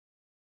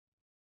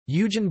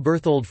Eugen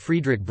Berthold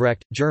Friedrich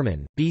Brecht,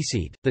 German,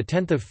 Beseed, the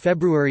 10th of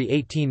February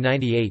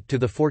 1898 to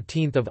the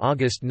 14th of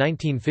August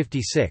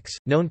 1956,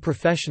 known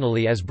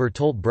professionally as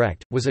Bertolt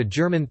Brecht, was a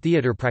German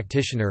theater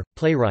practitioner,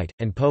 playwright,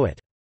 and poet.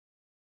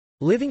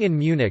 Living in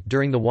Munich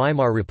during the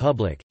Weimar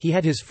Republic, he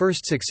had his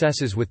first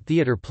successes with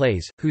theater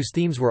plays, whose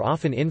themes were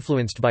often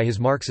influenced by his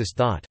Marxist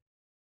thought.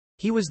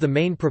 He was the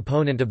main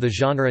proponent of the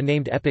genre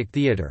named epic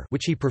theater,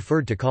 which he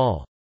preferred to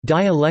call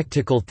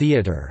dialectical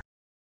theater.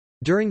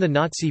 During the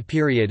Nazi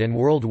period and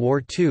World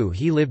War II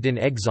he lived in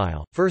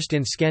exile, first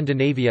in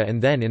Scandinavia and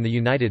then in the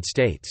United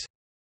States.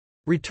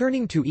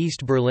 Returning to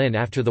East Berlin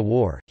after the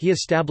war, he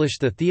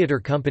established the theater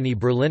company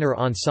Berliner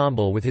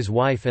Ensemble with his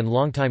wife and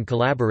longtime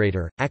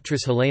collaborator,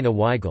 actress Helene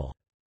Weigel.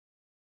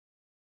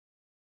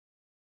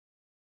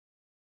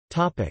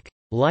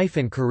 Life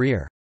and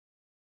career.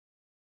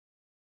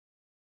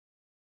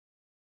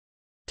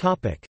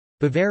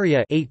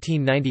 Bavaria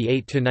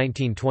 1898 to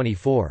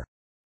 1924.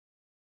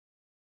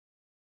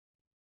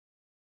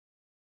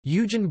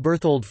 Eugen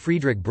Berthold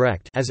Friedrich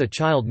Brecht, as a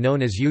child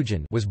known as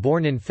Eugen, was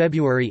born in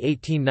February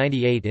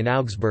 1898 in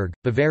Augsburg,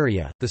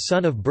 Bavaria, the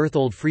son of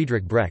Berthold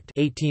Friedrich Brecht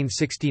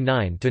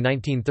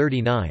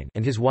 (1869–1939)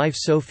 and his wife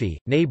Sophie,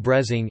 née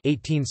Brezing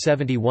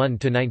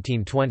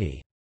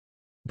 (1871–1920).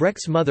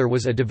 Brecht's mother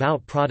was a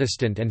devout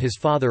Protestant and his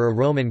father a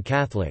Roman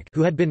Catholic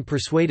who had been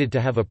persuaded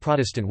to have a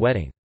Protestant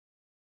wedding.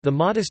 The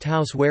modest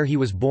house where he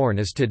was born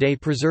is today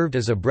preserved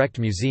as a Brecht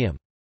museum.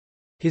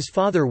 His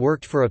father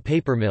worked for a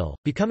paper mill,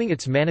 becoming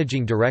its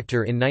managing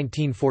director in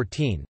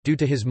 1914. Due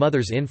to his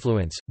mother's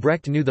influence,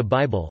 Brecht knew the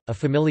Bible, a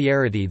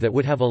familiarity that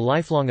would have a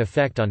lifelong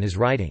effect on his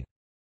writing.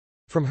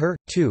 From her,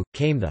 too,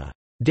 came the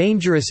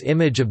dangerous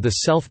image of the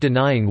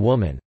self-denying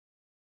woman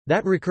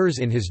that recurs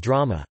in his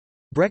drama.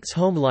 Brecht's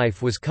home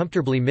life was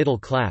comfortably middle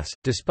class,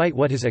 despite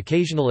what his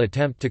occasional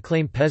attempt to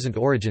claim peasant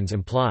origins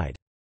implied.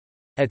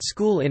 At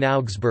school in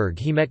Augsburg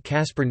he met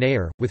Caspar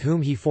Neyer, with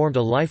whom he formed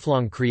a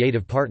lifelong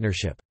creative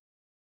partnership.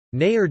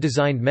 Neyer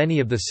designed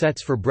many of the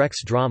sets for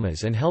Brecht's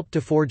dramas and helped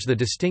to forge the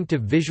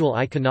distinctive visual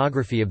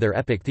iconography of their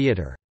epic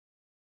theatre.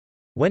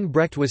 When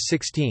Brecht was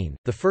 16,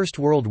 the First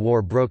World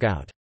War broke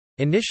out.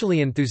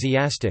 Initially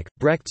enthusiastic,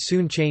 Brecht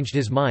soon changed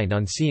his mind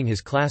on seeing his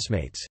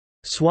classmates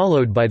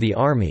swallowed by the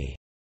army.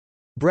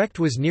 Brecht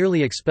was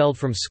nearly expelled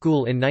from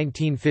school in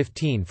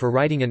 1915 for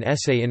writing an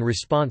essay in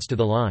response to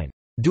the line,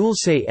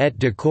 "Dulce et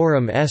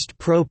decorum est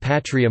pro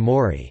patria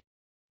mori,"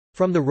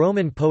 from the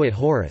Roman poet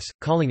Horace,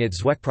 calling it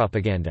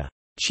Zweckpropaganda,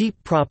 cheap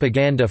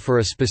propaganda for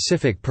a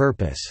specific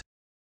purpose,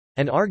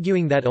 and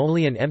arguing that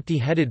only an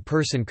empty-headed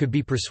person could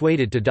be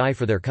persuaded to die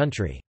for their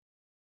country.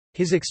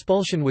 His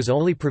expulsion was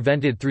only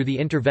prevented through the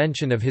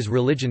intervention of his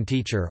religion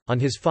teacher.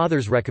 On his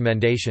father's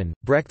recommendation,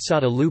 Brecht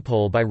sought a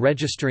loophole by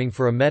registering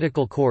for a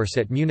medical course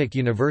at Munich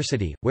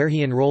University, where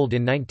he enrolled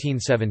in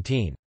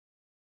 1917.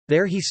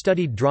 There he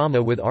studied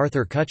drama with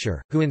Arthur Kutcher,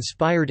 who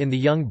inspired in the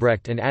young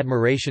Brecht an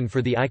admiration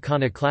for the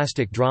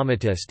iconoclastic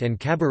dramatist and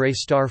cabaret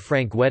star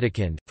Frank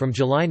Wedekind. From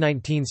July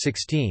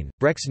 1916,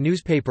 Brecht's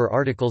newspaper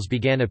articles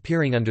began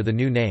appearing under the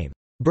new name,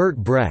 Bert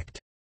Brecht.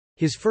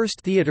 His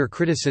first theatre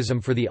criticism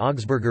for the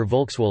Augsburger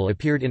Volkswohl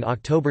appeared in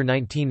October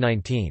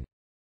 1919.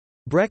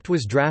 Brecht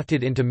was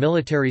drafted into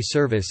military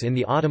service in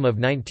the autumn of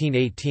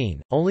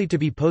 1918, only to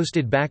be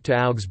posted back to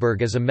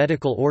Augsburg as a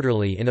medical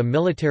orderly in a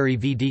military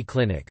VD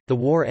clinic. The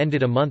war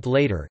ended a month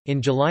later.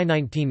 In July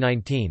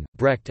 1919,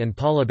 Brecht and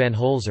Paula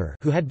Banholzer,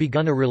 who had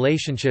begun a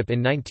relationship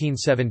in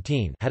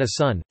 1917, had a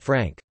son,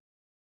 Frank.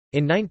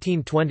 In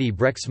 1920,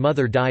 Brecht's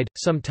mother died.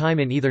 Sometime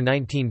in either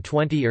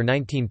 1920 or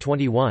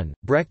 1921,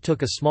 Brecht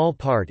took a small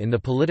part in the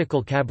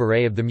political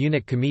cabaret of the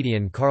Munich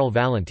comedian Karl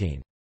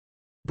Valentin.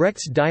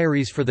 Brecht's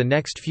diaries for the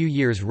next few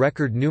years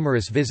record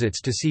numerous visits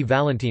to see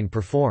Valentin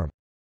perform.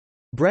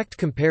 Brecht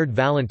compared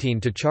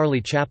Valentin to Charlie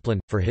Chaplin,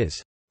 for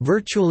his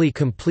virtually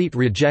complete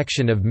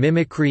rejection of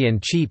mimicry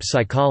and cheap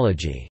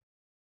psychology.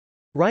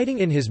 Writing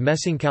in his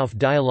Messingkauf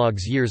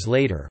dialogues years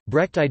later,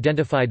 Brecht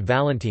identified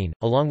Valentin,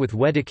 along with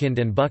Wedekind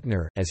and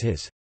Buchner, as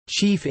his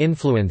chief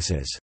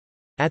influences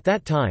at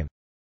that time.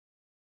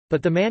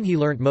 But the man he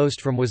learnt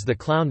most from was the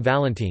clown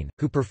Valentin,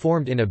 who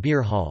performed in a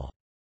beer hall.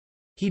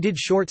 He did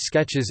short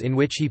sketches in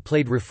which he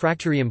played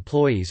refractory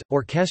employees,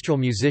 orchestral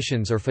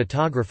musicians or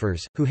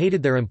photographers, who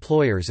hated their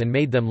employers and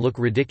made them look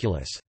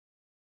ridiculous.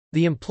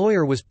 The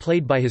employer was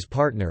played by his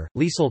partner,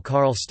 Liesel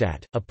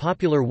Karlstadt, a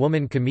popular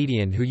woman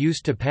comedian who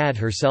used to pad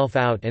herself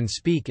out and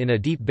speak in a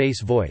deep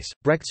bass voice.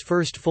 Brecht's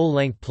first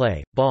full-length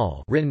play,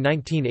 Ball, written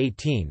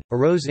 1918,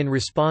 arose in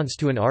response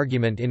to an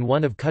argument in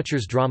one of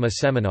Kutcher's drama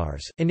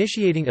seminars,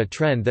 initiating a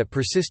trend that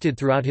persisted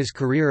throughout his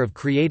career of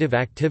creative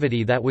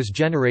activity that was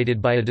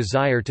generated by a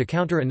desire to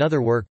counter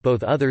another work,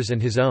 both others and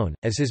his own,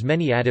 as his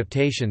many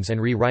adaptations and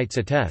rewrites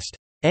attest.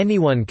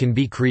 "Anyone can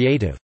be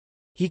creative,"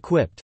 he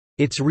quipped.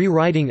 "It's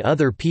rewriting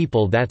other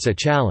people that's a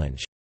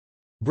challenge."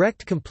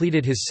 Brecht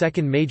completed his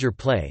second major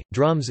play,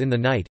 Drums in the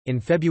Night, in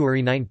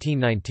February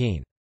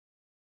 1919.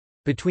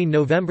 Between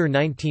November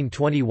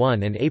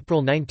 1921 and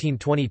April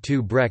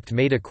 1922, Brecht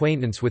made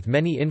acquaintance with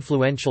many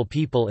influential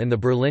people in the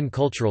Berlin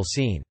cultural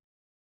scene.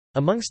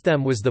 Amongst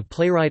them was the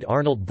playwright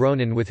Arnold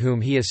Bronnen, with whom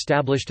he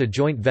established a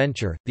joint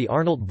venture, the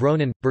Arnold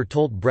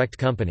Bronnen-Bertolt Brecht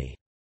Company.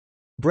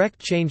 Brecht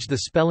changed the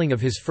spelling of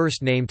his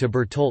first name to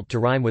Bertolt to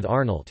rhyme with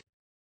Arnold.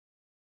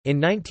 In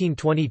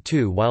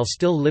 1922, while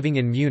still living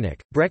in Munich,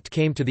 Brecht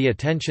came to the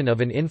attention of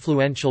an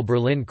influential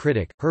Berlin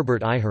critic,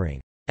 Herbert Ihering.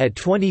 At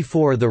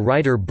 24, the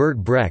writer Bert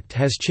Brecht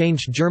has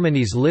changed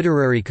Germany's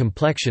literary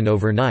complexion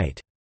overnight.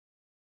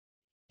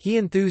 He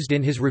enthused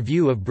in his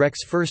review of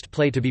Brecht's first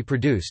play to be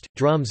produced,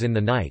 Drums in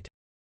the Night.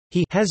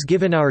 He has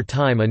given our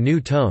time a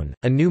new tone,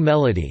 a new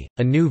melody,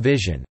 a new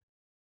vision.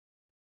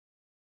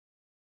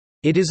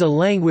 It is a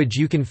language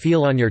you can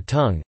feel on your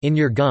tongue, in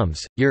your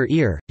gums, your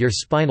ear, your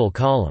spinal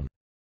column.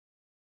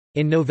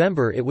 In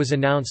November it was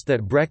announced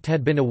that Brecht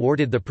had been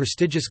awarded the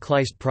prestigious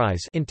Kleist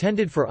Prize,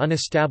 intended for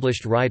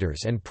unestablished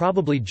writers and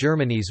probably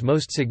Germany's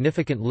most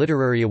significant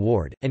literary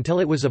award, until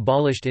it was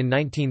abolished in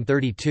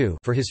 1932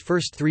 for his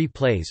first three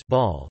plays,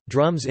 Ball,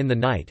 Drums in the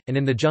Night, and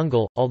In the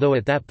Jungle, although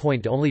at that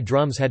point only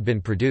drums had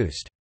been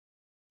produced.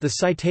 The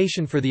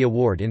citation for the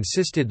award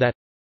insisted that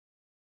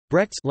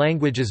Brecht's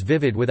language is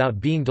vivid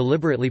without being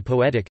deliberately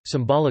poetic,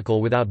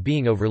 symbolical without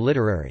being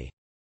over-literary.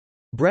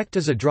 Brecht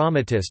is a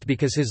dramatist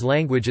because his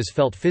language is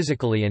felt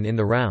physically and in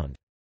the round.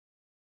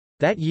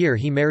 That year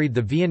he married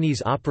the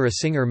Viennese opera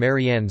singer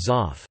Marianne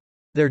Zoff.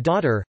 Their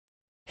daughter,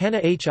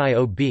 Hannah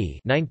Hiob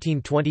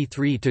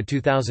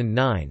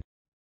 (1923–2009),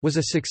 was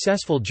a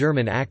successful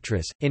German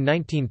actress. In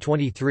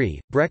 1923,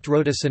 Brecht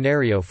wrote a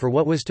scenario for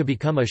what was to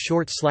become a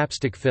short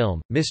slapstick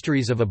film,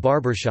 Mysteries of a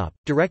Barbershop,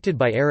 directed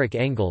by Erich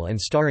Engel and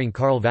starring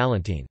Karl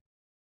Valentin.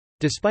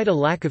 Despite a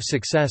lack of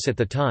success at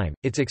the time,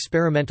 its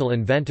experimental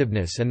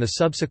inventiveness and the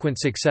subsequent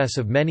success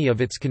of many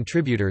of its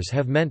contributors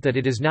have meant that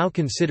it is now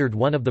considered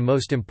one of the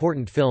most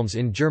important films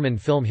in German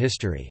film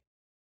history.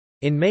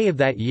 In May of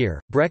that year,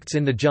 Brecht's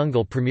In the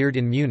Jungle premiered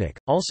in Munich,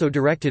 also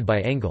directed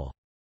by Engel.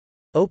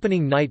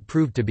 Opening night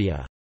proved to be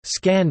a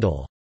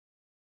scandal,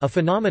 a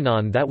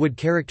phenomenon that would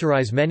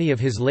characterize many of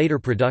his later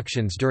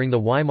productions during the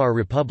Weimar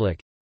Republic,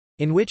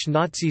 in which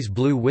Nazis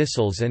blew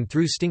whistles and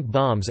threw stink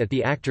bombs at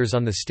the actors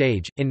on the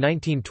stage. In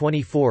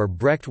 1924,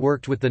 Brecht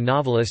worked with the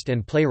novelist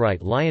and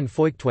playwright Lion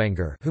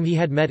Feuchtwanger, whom he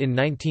had met in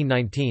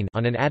 1919,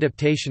 on an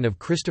adaptation of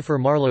Christopher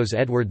Marlowe's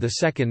Edward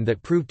II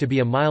that proved to be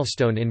a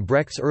milestone in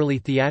Brecht's early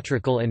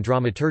theatrical and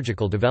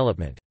dramaturgical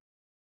development.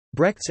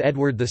 Brecht's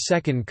Edward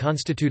II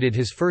constituted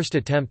his first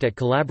attempt at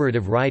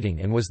collaborative writing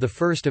and was the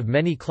first of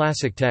many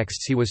classic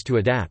texts he was to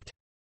adapt.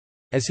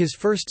 As his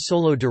first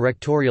solo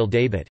directorial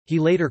debut, he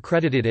later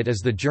credited it as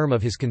the germ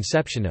of his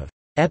conception of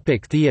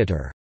epic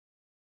theatre.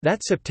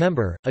 That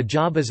September, a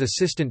job as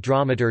assistant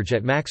dramaturg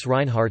at Max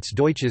Reinhardt's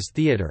Deutsches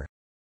Theater,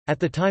 at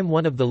the time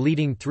one of the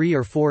leading 3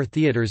 or 4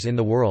 theaters in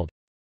the world,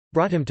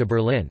 brought him to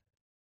Berlin.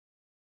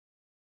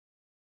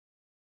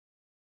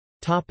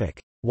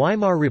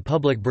 Weimar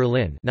Republic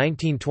Berlin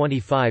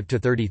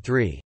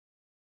 1925–33.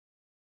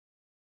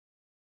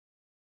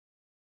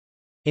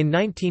 In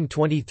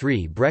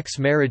 1923 Brecht's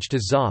marriage to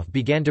Zoff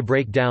began to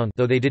break down,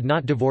 though they did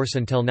not divorce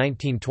until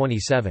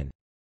 1927.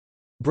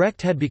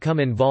 Brecht had become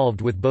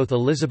involved with both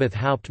Elisabeth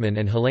Hauptmann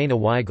and Helene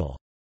Weigel.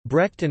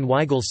 Brecht and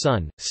Weigel's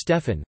son,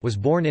 Stefan, was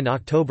born in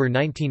October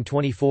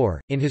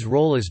 1924. In his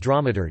role as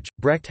dramaturg,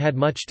 Brecht had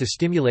much to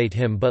stimulate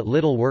him but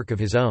little work of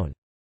his own.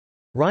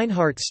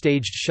 Reinhardt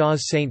staged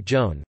Shaw's Saint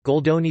Joan,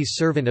 Goldoni's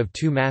Servant of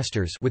Two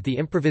Masters with the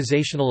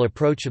improvisational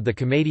approach of the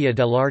Commedia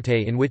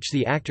dell'arte in which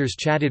the actors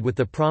chatted with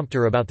the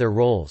prompter about their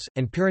roles,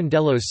 and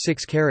Pirandello's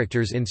 6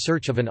 characters in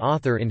search of an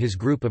author in his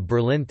group of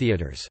Berlin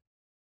theaters.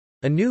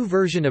 A new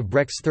version of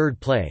Brecht's third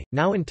play,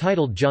 now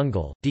entitled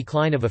Jungle,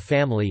 Decline of a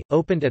Family,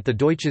 opened at the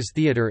Deutsches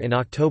Theater in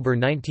October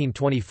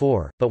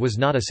 1924, but was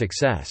not a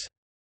success.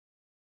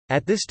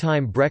 At this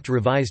time Brecht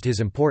revised his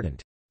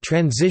important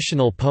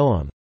transitional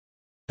poem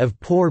of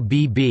Poor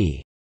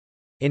B.B.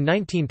 In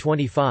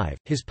 1925,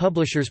 his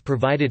publishers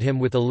provided him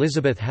with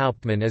Elisabeth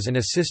Hauptmann as an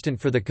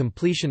assistant for the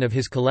completion of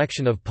his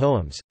collection of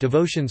poems,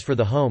 Devotions for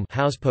the Home,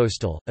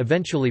 Hauspostel,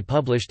 eventually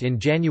published in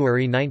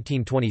January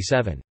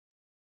 1927.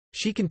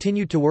 She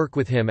continued to work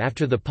with him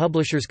after the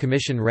publisher's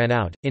commission ran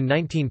out. In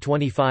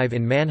 1925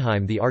 in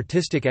Mannheim, the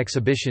artistic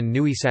exhibition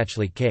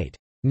Neuesatzlichkeit,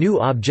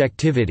 New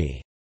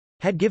Objectivity,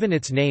 had given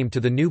its name to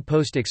the new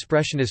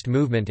post-expressionist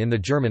movement in the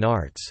German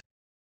arts.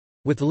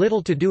 With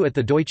little to do at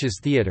the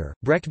Deutsches Theater,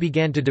 Brecht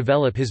began to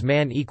develop his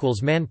Man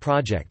equals Man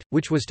project,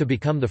 which was to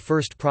become the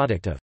first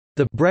product of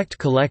the Brecht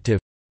Collective,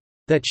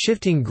 that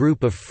shifting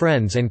group of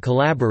friends and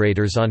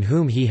collaborators on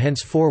whom he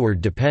henceforward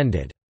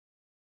depended.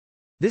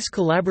 This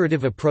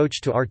collaborative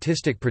approach to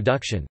artistic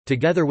production,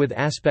 together with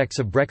aspects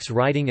of Brecht's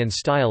writing and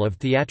style of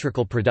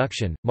theatrical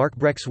production, mark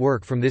Brecht's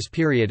work from this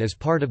period as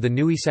part of the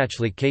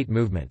Neuesatzlichkeit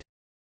movement.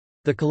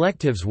 The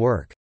collective's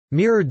work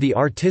mirrored the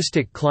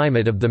artistic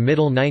climate of the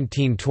middle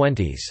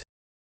 1920s.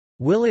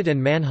 Willett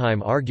and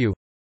Mannheim argue,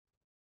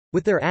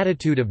 with their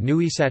attitude of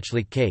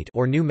Neuesatzlichkeit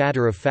or new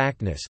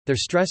matter-of-factness, their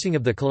stressing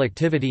of the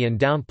collectivity and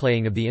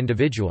downplaying of the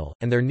individual,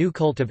 and their new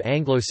cult of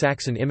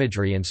Anglo-Saxon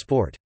imagery and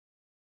sport.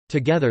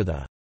 Together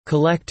the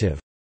collective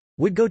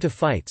would go to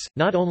fights,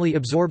 not only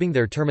absorbing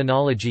their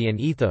terminology and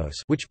ethos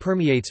which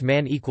permeates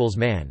man equals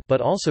man,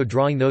 but also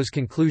drawing those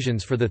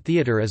conclusions for the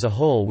theatre as a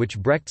whole which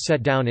Brecht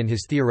set down in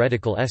his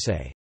theoretical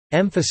essay,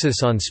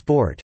 Emphasis on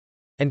Sport,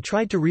 and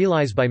tried to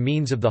realize by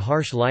means of the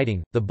harsh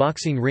lighting, the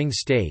boxing ring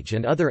stage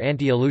and other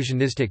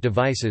anti-illusionistic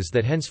devices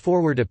that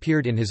henceforward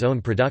appeared in his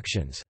own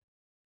productions.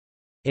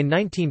 In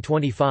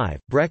 1925,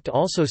 Brecht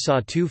also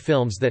saw two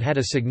films that had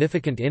a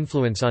significant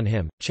influence on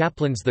him,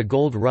 Chaplin's The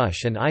Gold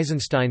Rush and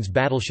Eisenstein's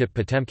Battleship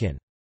Potemkin.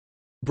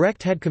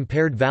 Brecht had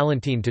compared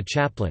Valentine to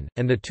Chaplin,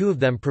 and the two of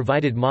them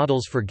provided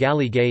models for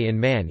galley gay in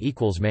Man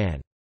equals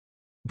Man.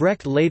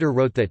 Brecht later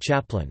wrote that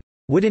Chaplin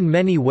would in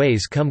many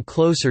ways come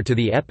closer to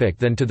the epic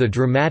than to the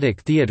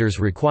dramatic theatre's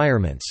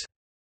requirements.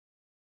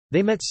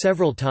 They met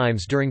several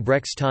times during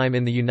Brecht's time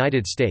in the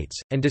United States,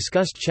 and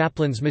discussed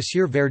Chaplin's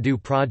Monsieur Verdoux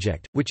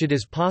project, which it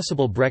is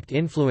possible Brecht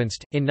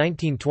influenced. In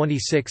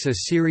 1926, a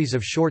series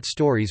of short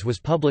stories was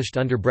published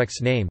under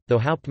Brecht's name, though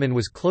Hauptmann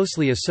was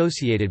closely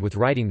associated with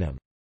writing them.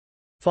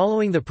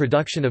 Following the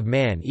production of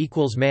Man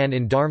equals Man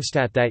in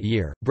Darmstadt that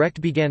year,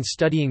 Brecht began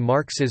studying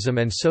Marxism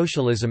and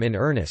socialism in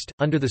earnest,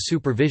 under the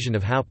supervision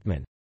of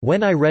Hauptmann.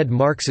 "When I read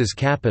Marx's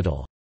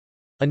Capital,"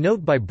 a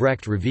note by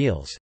Brecht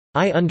reveals,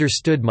 "I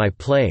understood my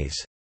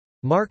plays."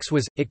 Marx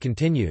was, it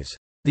continues,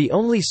 "the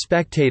only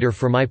spectator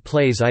for my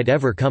plays I'd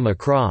ever come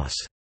across."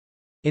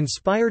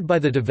 Inspired by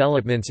the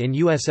developments in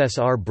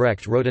USSR,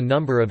 Brecht wrote a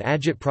number of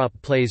agitprop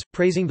plays,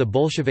 praising the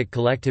Bolshevik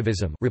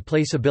collectivism,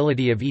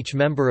 replaceability of each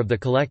member of the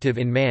collective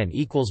in Man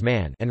equals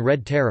Man, and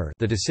Red Terror,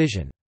 The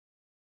Decision.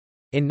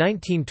 In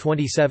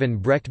 1927,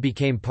 Brecht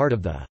became part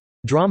of the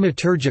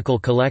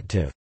dramaturgical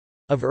collective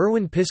of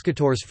Erwin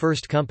Piscator's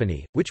first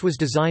company, which was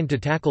designed to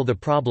tackle the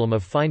problem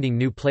of finding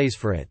new plays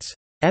for its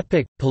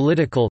epic,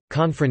 political,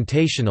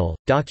 confrontational,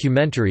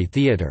 documentary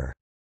theatre.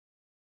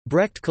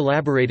 Brecht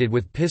collaborated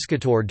with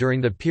Piscator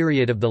during the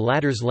period of the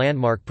latter's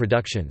landmark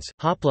productions,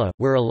 Hoppla,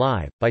 We're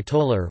Alive, by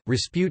Toller,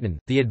 Rasputin,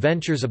 The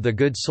Adventures of the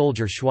Good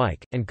Soldier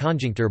Schweik, and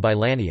Conjuncture by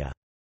Lania.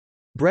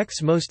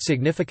 Brecht's most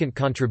significant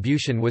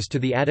contribution was to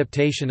the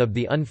adaptation of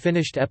the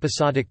unfinished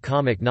episodic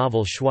comic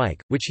novel Schweik,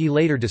 which he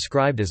later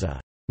described as a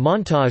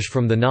montage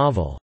from the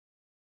novel.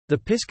 The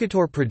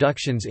Piscator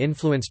productions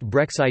influenced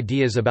Brecht's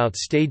ideas about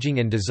staging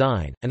and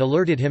design, and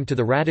alerted him to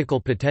the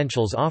radical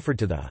potentials offered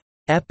to the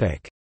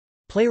epic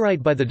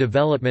playwright by the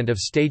development of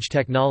stage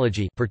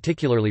technology,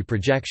 particularly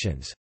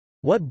projections.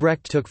 What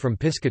Brecht took from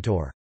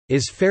Piscator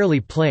is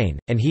fairly plain,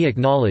 and he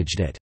acknowledged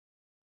it.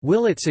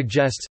 Willett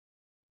suggests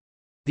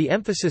the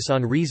emphasis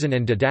on reason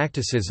and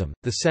didacticism,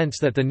 the sense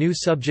that the new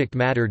subject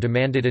matter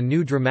demanded a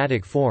new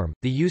dramatic form,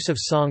 the use of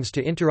songs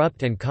to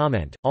interrupt and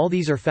comment, all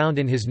these are found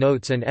in his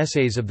notes and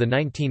essays of the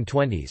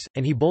 1920s,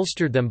 and he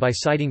bolstered them by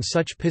citing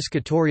such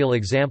piscatorial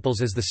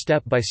examples as the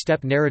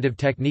step-by-step narrative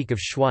technique of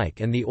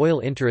Schweik and the oil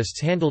interests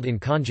handled in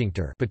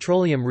Conjuncture.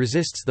 Petroleum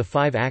resists the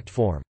five-act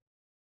form.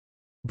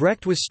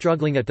 Brecht was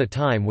struggling at the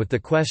time with the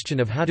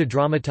question of how to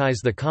dramatize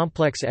the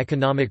complex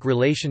economic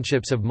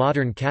relationships of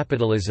modern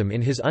capitalism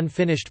in his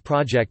unfinished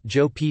project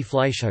Joe P.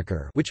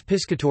 Fleischhöcker, which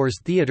Piscator's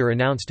theatre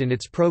announced in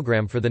its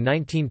program for the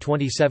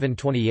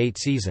 1927–28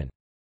 season.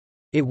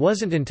 It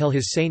wasn't until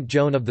his Saint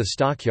Joan of the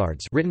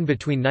Stockyards, written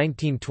between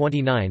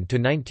 1929 to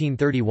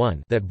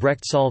 1931, that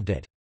Brecht solved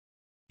it.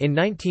 In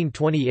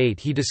 1928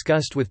 he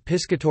discussed with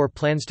Piscator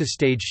plans to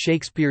stage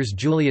Shakespeare's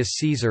Julius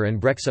Caesar and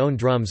Brecht's own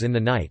Drums in the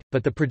Night,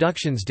 but the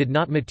productions did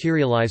not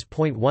materialize.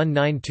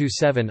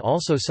 1927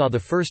 also saw the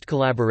first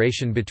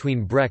collaboration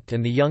between Brecht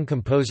and the young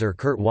composer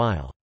Kurt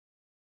Weill.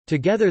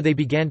 Together they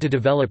began to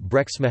develop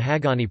Brecht's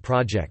Mahagani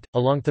project,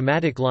 along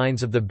thematic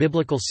lines of the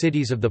biblical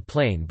cities of the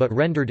plain but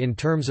rendered in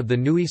terms of the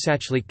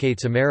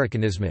Neuesatzlichkeits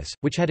Amerikanismus,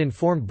 which had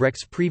informed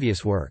Brecht's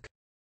previous work.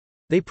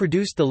 They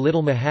produced the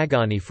Little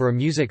Mahagani for a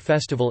music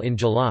festival in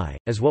July,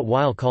 as what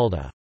Weill called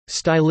a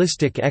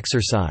stylistic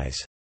exercise,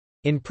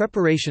 in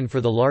preparation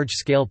for the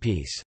large-scale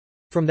piece.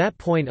 From that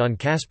point on,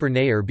 Caspar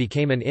Nayer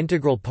became an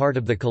integral part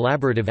of the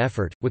collaborative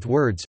effort, with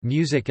words,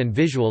 music and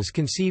visuals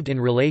conceived in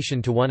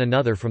relation to one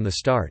another from the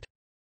start.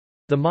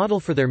 The model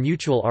for their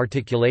mutual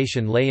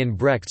articulation lay in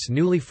Brecht's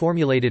newly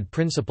formulated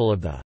principle of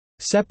the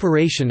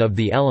separation of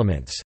the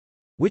elements,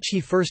 which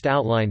he first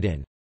outlined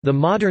in The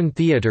Modern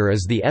Theatre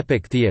as the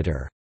Epic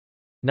Theatre,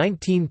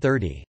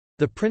 1930.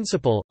 The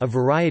principle, a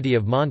variety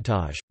of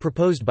montage,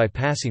 proposed by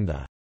passing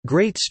the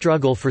great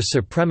struggle for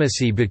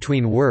supremacy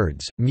between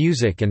words,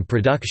 music and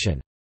production,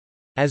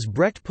 as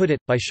Brecht put it,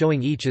 by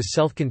showing each as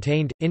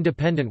self-contained,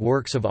 independent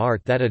works of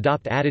art that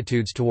adopt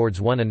attitudes towards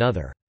one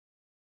another.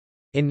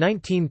 In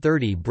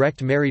 1930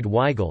 Brecht married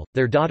Weigel,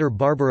 their daughter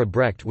Barbara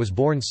Brecht was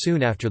born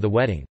soon after the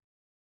wedding.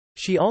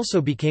 She also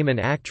became an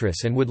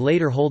actress and would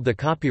later hold the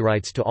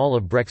copyrights to all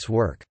of Brecht's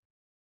work.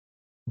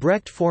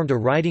 Brecht formed a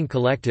writing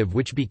collective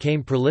which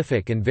became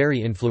prolific and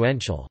very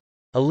influential.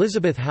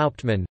 Elisabeth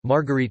Hauptmann,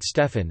 Marguerite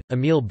Stephan,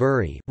 Emile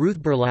Bury, Ruth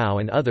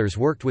Berlau and others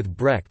worked with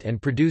Brecht and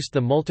produced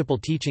the multiple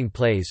teaching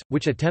plays,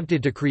 which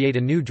attempted to create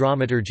a new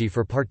dramaturgy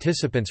for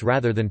participants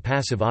rather than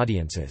passive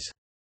audiences.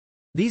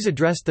 These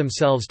addressed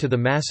themselves to the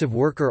massive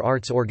worker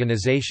arts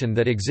organization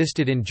that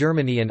existed in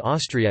Germany and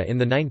Austria in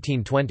the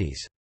 1920s.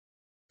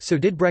 So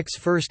did Brecht's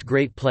first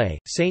great play,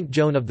 Saint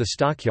Joan of the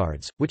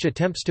Stockyards, which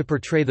attempts to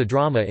portray the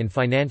drama in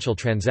financial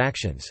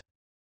transactions.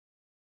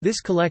 This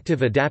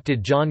collective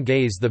adapted John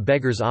Gay's The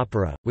Beggar's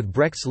Opera, with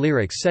Brecht's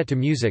lyrics set to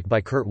music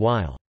by Kurt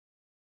Weill.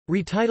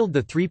 Retitled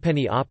the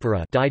Threepenny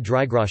Opera, Die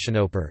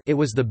Dreigroschenoper, it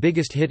was the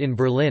biggest hit in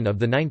Berlin of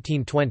the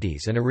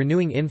 1920s and a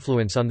renewing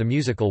influence on the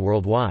musical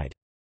worldwide.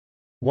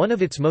 One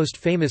of its most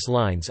famous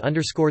lines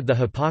underscored the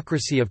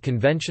hypocrisy of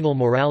conventional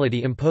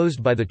morality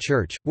imposed by the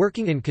Church,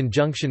 working in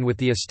conjunction with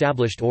the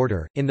established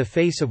order, in the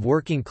face of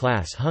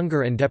working-class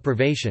hunger and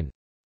deprivation.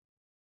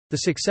 The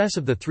success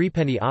of the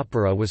Threepenny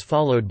Opera was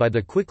followed by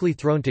the quickly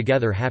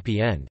thrown-together happy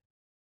end.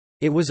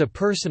 It was a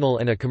personal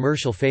and a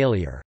commercial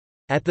failure.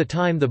 At the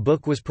time the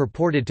book was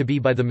purported to be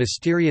by the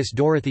mysterious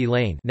Dorothy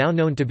Lane, now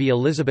known to be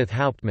Elizabeth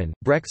Hauptmann,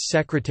 Brecht's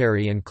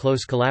secretary and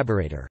close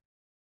collaborator.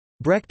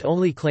 Brecht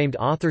only claimed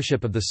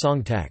authorship of the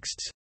song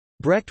texts.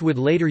 Brecht would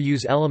later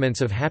use elements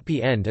of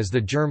Happy End as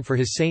the germ for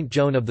his Saint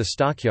Joan of the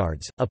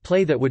Stockyards, a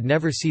play that would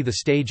never see the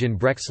stage in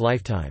Brecht's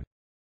lifetime.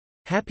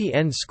 Happy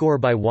End's score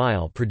by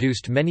Weill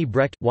produced many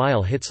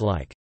Brecht-Weill hits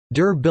like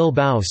Der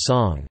Bilbao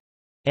Song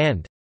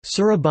and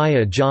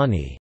Surabaya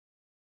Johnny.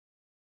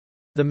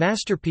 The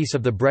masterpiece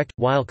of the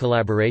Brecht-Weill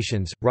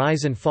collaborations,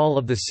 Rise and Fall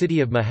of the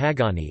City of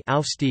Mahagani,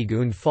 Aufstieg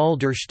und Fall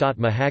der Stadt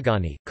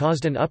Mahagani,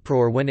 caused an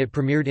uproar when it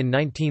premiered in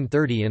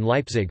 1930 in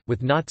Leipzig,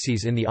 with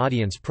Nazis in the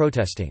audience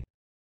protesting.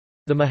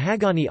 The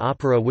Mahagani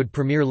opera would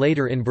premiere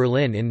later in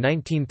Berlin in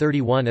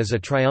 1931 as a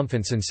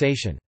triumphant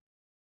sensation.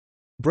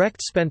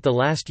 Brecht spent the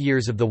last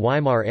years of the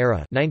Weimar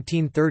era,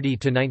 1930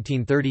 to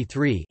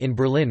 1933, in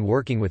Berlin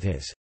working with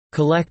his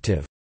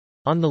collective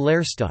on the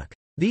Lehrstück.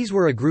 These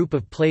were a group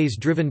of plays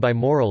driven by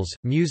morals,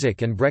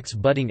 music and Brecht's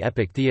budding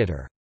epic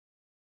theatre.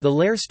 The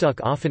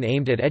Lehrstück often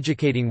aimed at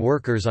educating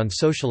workers on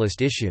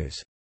socialist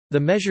issues. The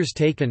Measures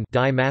Taken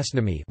Die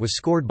Maßnahme was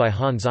scored by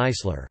Hans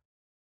Eisler.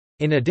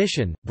 In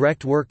addition,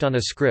 Brecht worked on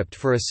a script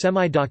for a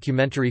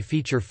semi-documentary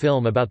feature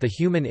film about the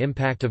human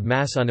impact of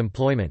mass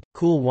unemployment,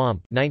 Cool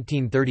Wamp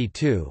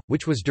 1932,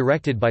 which was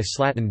directed by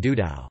Slatin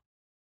Dudau.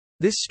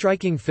 This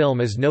striking film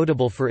is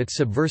notable for its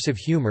subversive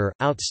humor,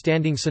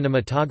 outstanding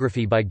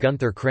cinematography by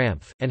Gunther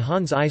Krampf, and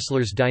Hans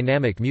Eisler's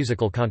dynamic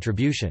musical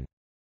contribution.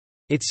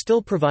 It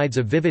still provides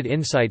a vivid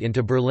insight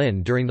into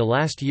Berlin during the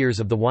last years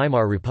of the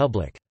Weimar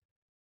Republic.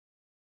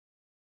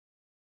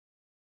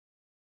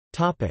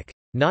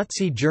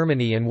 Nazi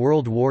Germany and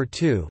World War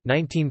II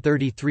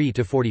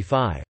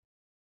 1933–45.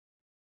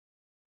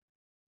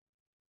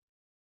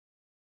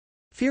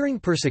 Fearing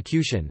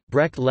persecution,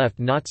 Brecht left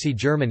Nazi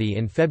Germany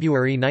in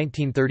February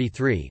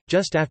 1933,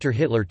 just after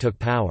Hitler took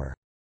power.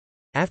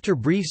 After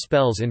brief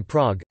spells in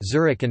Prague,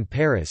 Zurich and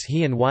Paris,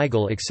 he and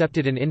Weigel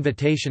accepted an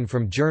invitation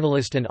from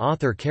journalist and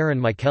author Karen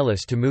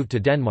Michaelis to move to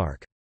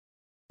Denmark.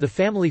 The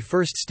family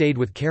first stayed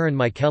with Karen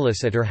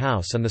Michaelis at her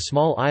house on the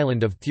small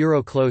island of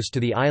Thuro close to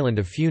the island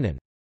of Funen.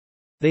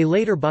 They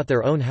later bought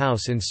their own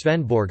house in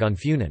Svendborg on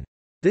Funen.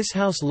 This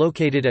house,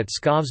 located at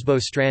Skovsbo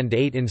Strand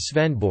 8 in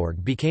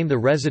Svendborg, became the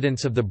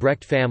residence of the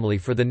Brecht family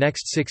for the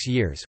next 6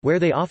 years, where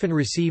they often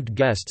received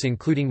guests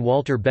including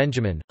Walter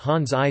Benjamin,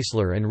 Hans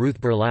Eisler and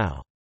Ruth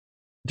Berlau.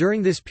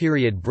 During this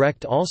period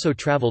Brecht also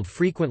traveled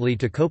frequently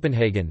to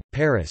Copenhagen,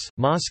 Paris,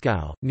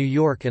 Moscow, New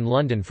York and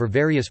London for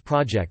various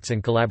projects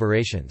and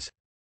collaborations.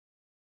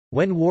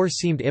 When war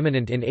seemed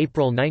imminent in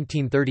April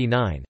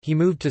 1939, he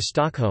moved to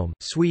Stockholm,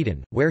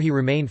 Sweden, where he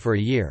remained for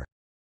a year.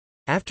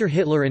 After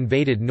Hitler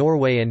invaded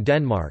Norway and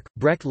Denmark,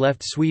 Brecht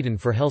left Sweden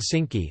for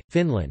Helsinki,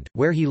 Finland,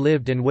 where he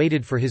lived and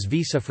waited for his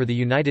visa for the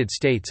United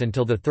States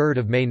until 3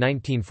 May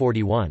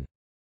 1941.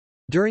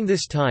 During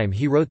this time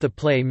he wrote the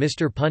play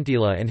Mr.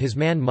 Puntila and his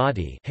man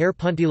Matti, Herr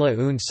Puntila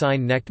und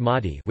sein Knecht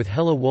Matti, with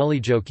Hella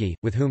Wolijoki,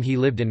 with whom he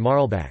lived in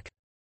Marlbach.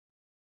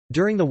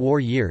 During the war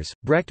years,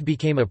 Brecht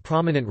became a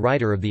prominent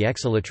writer of the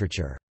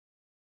exiliterature.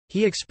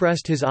 He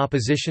expressed his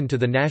opposition to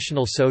the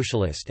National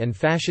Socialist and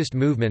Fascist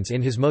movements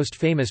in his most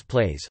famous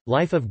plays,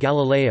 Life of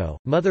Galileo,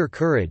 Mother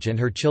Courage and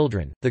Her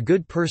Children, The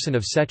Good Person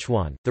of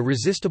Szechuan, The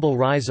Resistible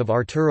Rise of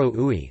Arturo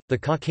Ui, The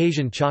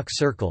Caucasian Chalk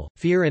Circle,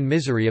 Fear and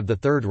Misery of the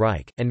Third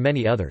Reich, and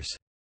many others.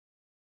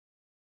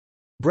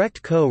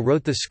 Brecht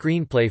co-wrote the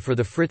screenplay for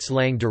the Fritz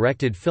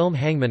Lang-directed film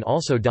Hangmen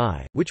Also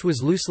Die, which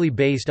was loosely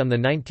based on the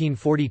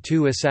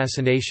 1942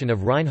 assassination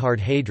of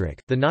Reinhard Heydrich,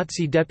 the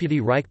Nazi deputy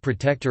Reich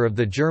protector of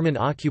the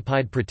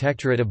German-occupied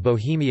Protectorate of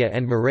Bohemia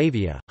and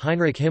Moravia,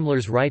 Heinrich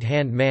Himmler's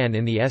right-hand man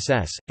in the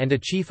SS, and a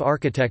chief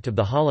architect of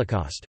the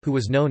Holocaust, who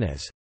was known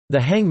as the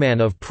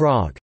Hangman of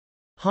Prague.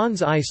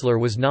 Hans Eisler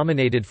was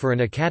nominated for an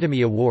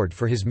Academy Award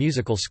for his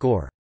musical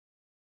score.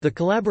 The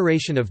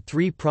collaboration of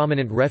three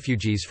prominent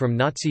refugees from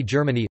Nazi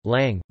Germany,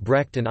 Lang,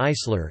 Brecht and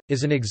Eisler,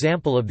 is an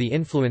example of the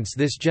influence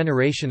this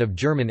generation of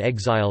German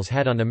exiles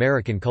had on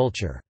American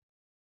culture.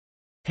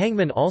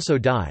 Hangmen Also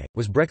Die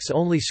was Brecht's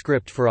only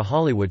script for a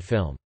Hollywood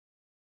film.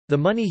 The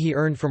money he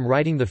earned from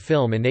writing the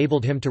film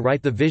enabled him to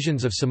write the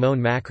visions of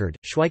Simone Mackard,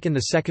 Schweik in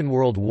the Second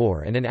World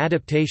War and an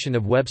adaptation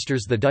of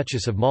Webster's The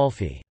Duchess of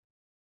Malfi.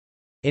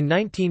 In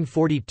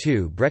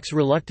 1942, Brecht's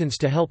reluctance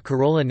to help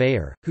Karola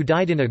Nair, who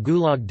died in a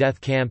Gulag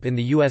death camp in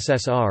the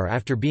USSR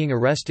after being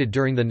arrested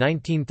during the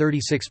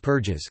 1936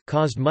 purges,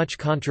 caused much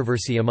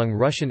controversy among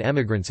Russian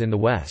emigrants in the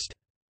West.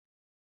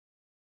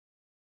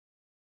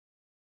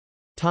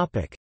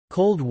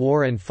 Cold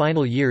War and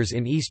final years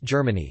in East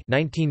Germany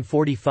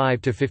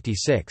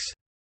 1945–56.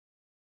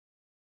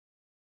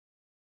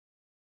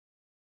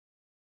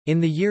 In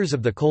the years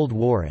of the Cold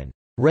War and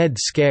Red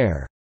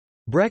Scare,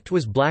 Brecht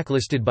was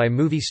blacklisted by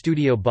movie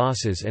studio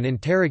bosses and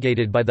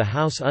interrogated by the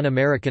House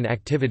Un-American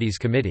Activities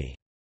Committee.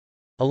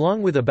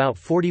 Along with about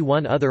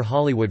 41 other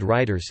Hollywood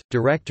writers,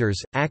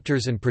 directors,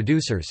 actors and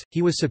producers,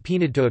 he was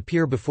subpoenaed to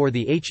appear before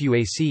the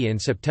HUAC in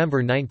September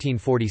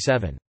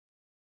 1947.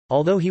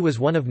 Although he was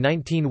one of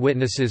 19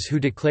 witnesses who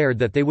declared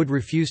that they would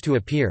refuse to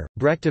appear,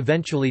 Brecht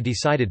eventually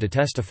decided to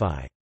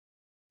testify.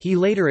 He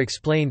later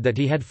explained that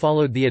he had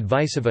followed the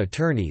advice of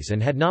attorneys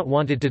and had not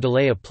wanted to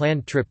delay a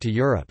planned trip to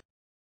Europe.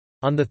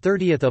 On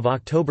 30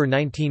 October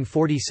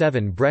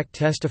 1947, Brecht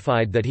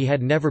testified that he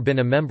had never been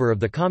a member of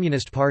the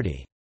Communist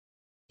Party.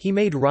 He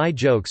made wry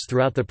jokes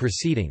throughout the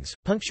proceedings,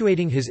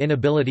 punctuating his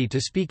inability to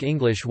speak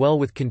English well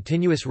with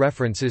continuous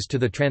references to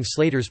the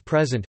translators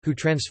present, who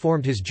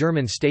transformed his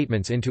German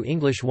statements into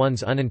English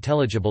ones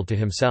unintelligible to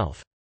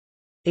himself.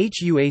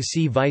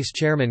 HUAC Vice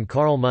Chairman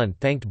Karl Mundt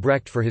thanked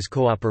Brecht for his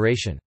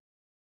cooperation.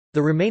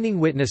 The remaining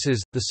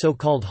witnesses, the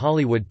so-called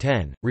Hollywood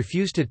 10,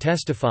 refused to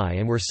testify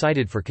and were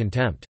cited for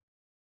contempt.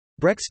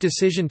 Brecht's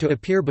decision to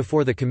appear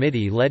before the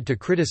committee led to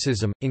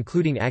criticism,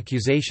 including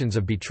accusations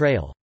of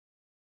betrayal.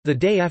 The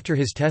day after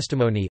his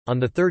testimony,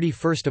 on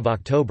 31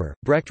 October,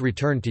 Brecht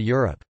returned to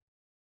Europe.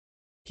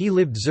 He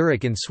lived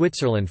Zurich in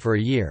Switzerland for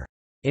a year.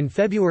 In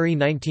February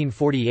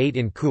 1948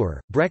 in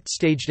Chur, Brecht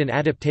staged an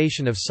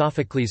adaptation of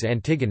Sophocles'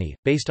 Antigone,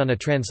 based on a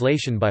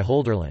translation by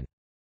Hölderlin.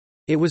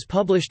 It was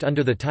published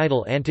under the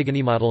title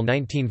Antigone Model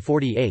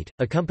 1948,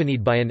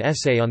 accompanied by an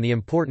essay on the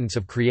importance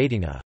of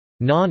creating a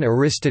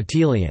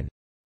non-Aristotelian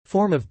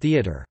form of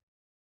theatre.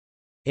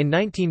 In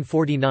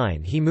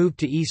 1949 he moved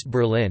to East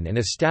Berlin and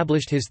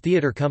established his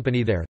theatre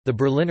company there, the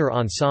Berliner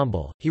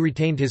Ensemble. He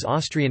retained his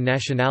Austrian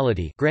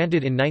nationality,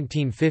 granted in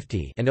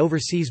 1950, and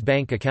overseas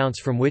bank accounts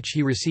from which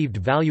he received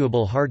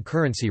valuable hard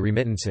currency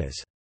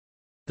remittances.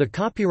 The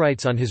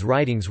copyrights on his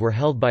writings were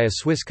held by a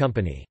Swiss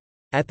company.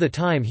 At the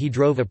time he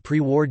drove a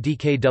pre-war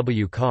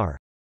DKW car,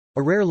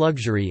 a rare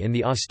luxury in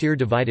the austere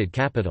divided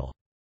capital.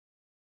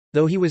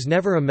 Though he was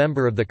never a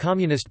member of the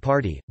Communist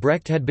Party,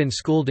 Brecht had been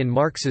schooled in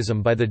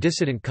Marxism by the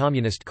dissident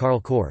communist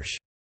Karl Korsch.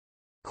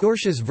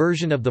 Korsch's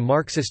version of the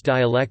Marxist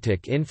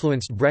dialectic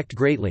influenced Brecht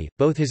greatly,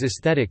 both his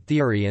aesthetic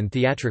theory and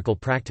theatrical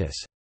practice.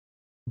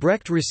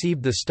 Brecht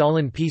received the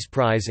Stalin Peace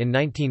Prize in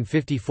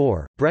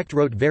 1954. Brecht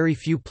wrote very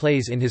few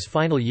plays in his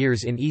final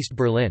years in East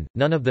Berlin,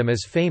 none of them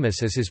as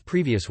famous as his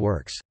previous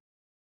works.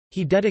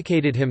 He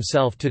dedicated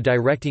himself to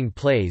directing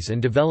plays and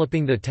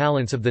developing the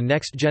talents of the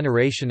next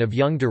generation of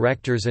young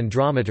directors and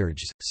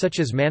dramaturgs,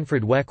 such as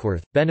Manfred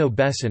Weckworth, Benno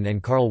Besson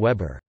and Karl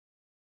Weber.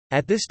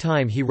 At this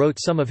time he wrote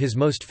some of his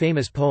most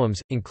famous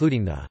poems,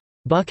 including the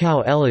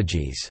Buckau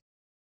Elegies.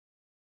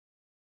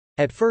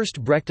 At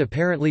first Brecht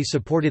apparently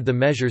supported the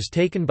measures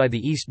taken by the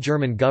East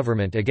German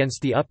government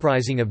against the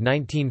uprising of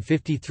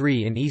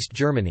 1953 in East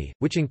Germany,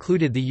 which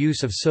included the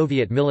use of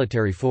Soviet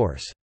military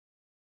force.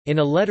 In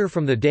a letter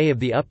from the day of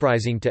the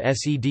uprising to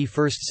SED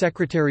First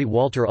Secretary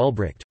Walter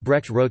Ulbricht,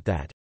 Brecht wrote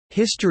that,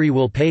 "History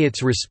will pay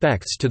its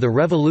respects to the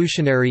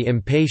revolutionary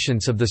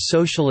impatience of the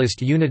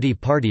Socialist Unity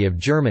Party of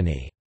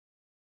Germany.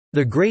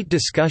 The great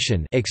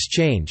discussion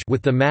exchange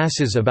with the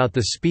masses about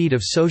the speed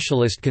of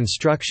socialist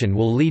construction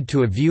will lead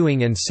to a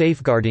viewing and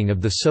safeguarding of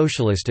the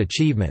socialist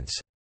achievements.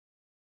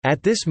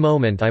 At this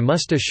moment I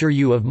must assure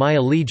you of my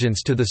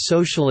allegiance to the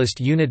Socialist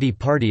Unity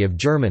Party of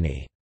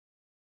Germany."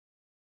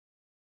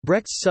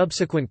 Brecht's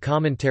subsequent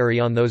commentary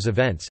on those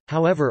events,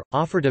 however,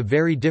 offered a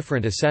very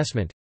different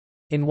assessment.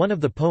 In one of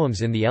the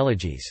poems in the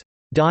elegies,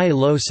 Die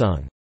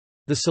Losung,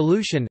 The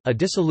Solution, a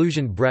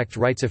disillusioned Brecht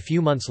writes a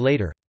few months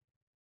later.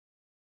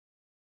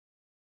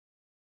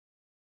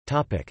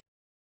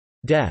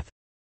 Death.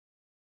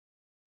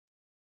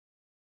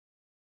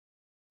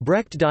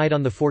 Brecht died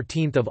on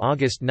 14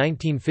 August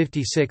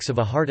 1956 of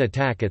a heart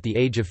attack at the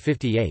age of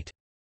 58.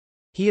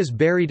 He is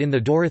buried in the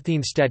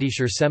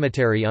Dorotheenstädtischer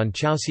Cemetery on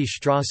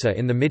Chaussee-Strasse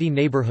in the Mitte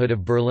neighborhood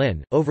of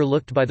Berlin,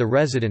 overlooked by the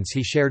residence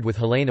he shared with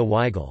Helena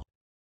Weigel.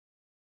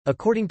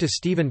 According to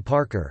Stephen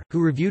Parker, who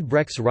reviewed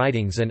Brecht's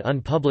writings and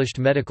unpublished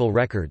medical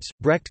records,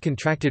 Brecht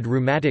contracted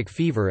rheumatic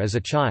fever as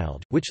a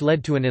child, which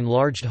led to an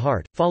enlarged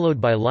heart,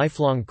 followed by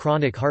lifelong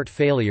chronic heart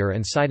failure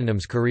and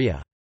Sydenham's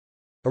chorea.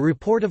 A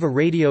report of a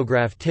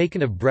radiograph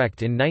taken of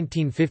Brecht in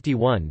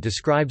 1951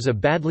 describes a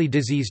badly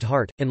diseased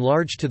heart,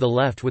 enlarged to the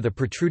left with a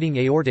protruding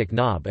aortic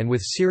knob and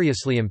with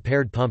seriously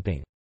impaired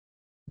pumping.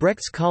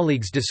 Brecht's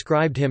colleagues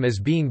described him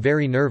as being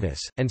very nervous,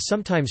 and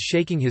sometimes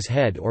shaking his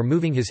head or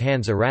moving his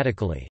hands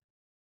erratically.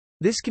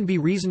 This can be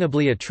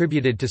reasonably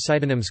attributed to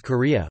Sydenham's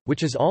chorea,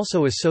 which is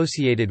also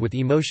associated with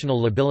emotional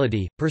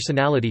lability,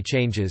 personality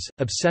changes,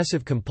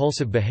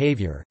 obsessive-compulsive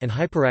behavior, and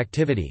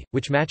hyperactivity,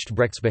 which matched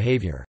Brecht's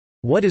behavior.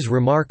 "What is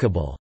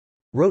remarkable,"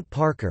 wrote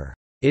Parker,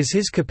 "is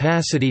his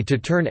capacity to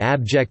turn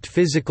abject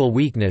physical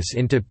weakness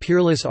into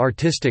peerless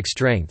artistic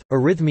strength,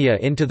 arrhythmia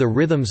into the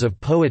rhythms of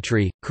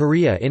poetry,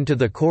 chorea into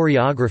the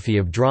choreography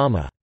of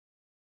drama."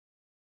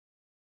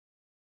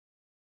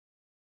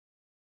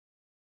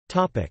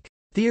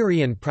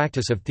 Theory and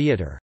practice of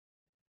theatre.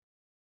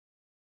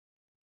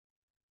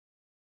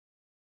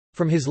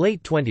 From his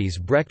late 20s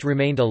Brecht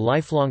remained a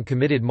lifelong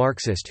committed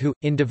Marxist who,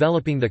 in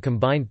developing the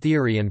combined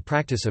theory and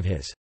practice of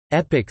his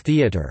epic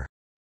theatre,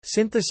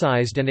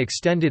 synthesized and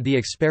extended the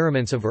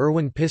experiments of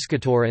Erwin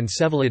Piscator and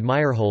Vsevolod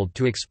Meyerhold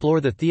to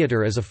explore the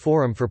theatre as a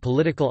forum for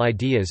political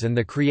ideas and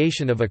the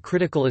creation of a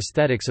critical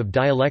aesthetics of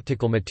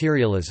dialectical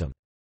materialism.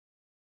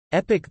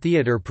 Epic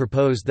theatre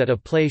proposed that a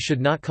play should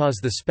not cause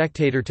the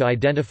spectator to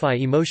identify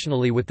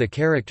emotionally with the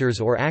characters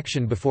or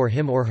action before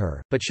him or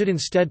her, but should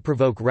instead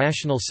provoke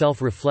rational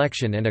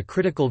self-reflection and a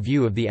critical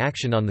view of the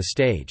action on the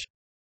stage.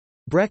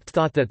 Brecht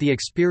thought that the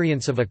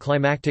experience of a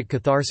climactic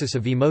catharsis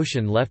of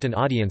emotion left an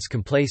audience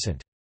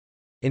complacent.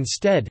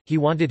 Instead, he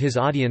wanted his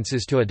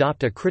audiences to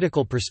adopt a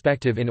critical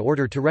perspective in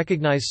order to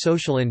recognize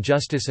social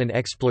injustice and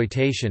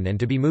exploitation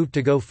and to be moved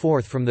to go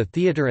forth from the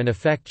theatre and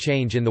effect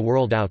change in the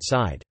world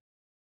outside.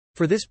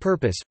 For this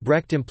purpose,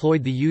 Brecht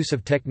employed the use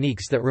of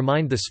techniques that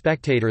remind the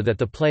spectator that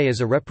the play is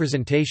a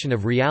representation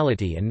of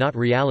reality and not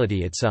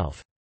reality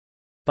itself.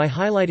 By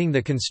highlighting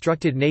the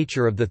constructed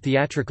nature of the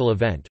theatrical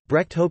event,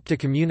 Brecht hoped to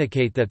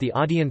communicate that the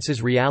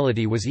audience's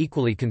reality was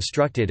equally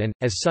constructed and,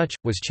 as such,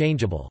 was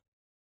changeable.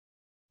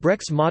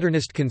 Brecht's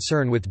modernist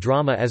concern with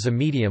drama as a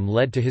medium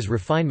led to his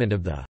refinement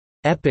of the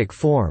epic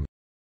form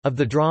of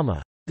the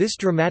drama. This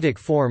dramatic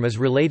form is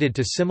related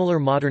to similar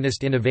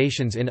modernist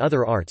innovations in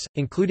other arts,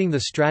 including the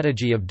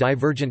strategy of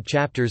divergent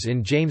chapters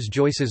in James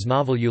Joyce's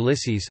novel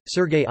Ulysses,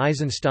 Sergei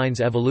Eisenstein's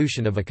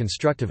evolution of a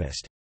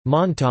constructivist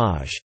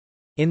montage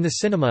in the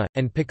cinema,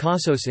 and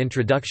Picasso's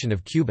introduction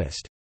of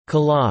cubist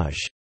collage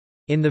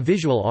in the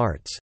visual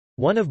arts.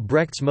 One of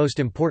Brecht's most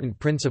important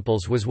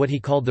principles was what he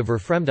called the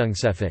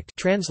Verfremdungseffekt,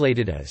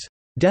 translated as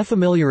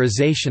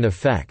defamiliarization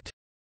effect,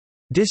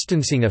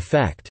 distancing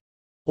effect,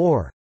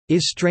 or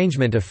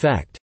estrangement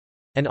effect,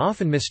 and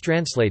often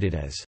mistranslated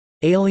as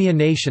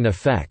alienation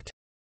effect.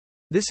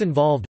 This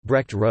involved,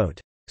 Brecht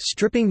wrote,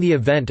 stripping the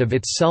event of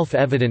its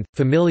self-evident,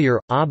 familiar,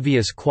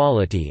 obvious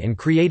quality and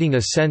creating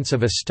a sense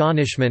of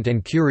astonishment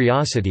and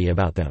curiosity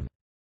about them.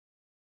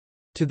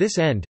 To this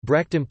end,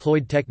 Brecht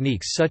employed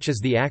techniques such as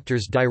the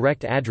actor's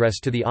direct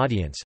address to the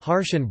audience,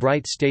 harsh and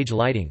bright stage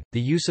lighting,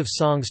 the use of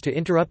songs to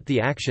interrupt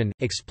the action,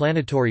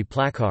 explanatory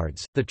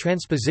placards, the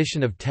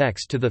transposition of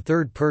text to the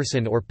third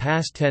person or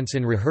past tense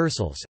in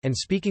rehearsals, and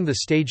speaking the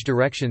stage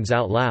directions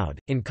out loud.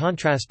 In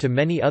contrast to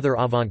many other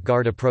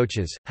avant-garde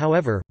approaches,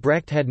 however,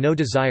 Brecht had no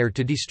desire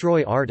to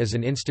destroy art as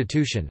an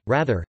institution,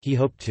 rather, he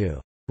hoped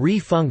to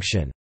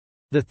re-function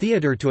the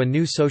theatre to a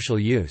new social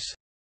use.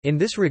 In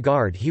this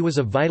regard he was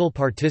a vital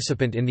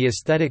participant in the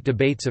aesthetic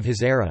debates of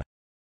his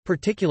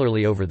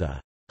era—particularly over the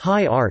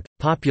high art,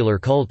 popular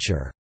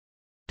culture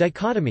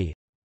dichotomy,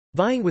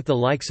 vying with the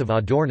likes of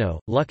Adorno,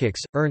 Lukács,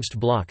 Ernst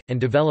Bloch,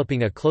 and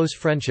developing a close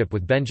friendship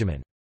with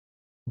Benjamin.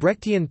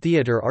 Brechtian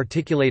theatre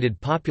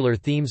articulated popular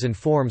themes and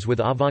forms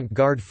with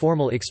avant-garde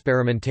formal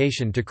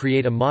experimentation to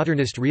create a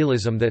modernist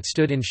realism that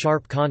stood in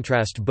sharp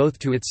contrast both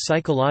to its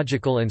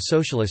psychological and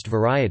socialist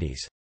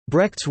varieties.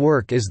 Brecht's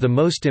work is the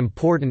most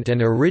important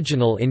and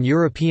original in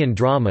European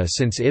drama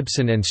since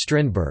Ibsen and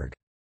Strindberg.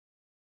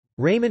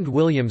 Raymond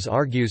Williams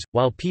argues,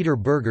 while Peter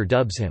Berger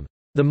dubs him,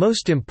 the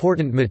most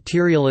important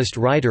materialist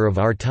writer of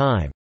our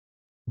time.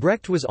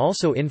 Brecht was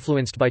also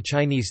influenced by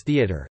Chinese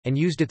theatre, and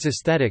used its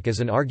aesthetic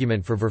as an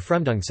argument for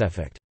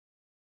Verfremdungseffekt.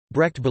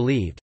 Brecht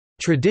believed,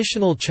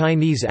 traditional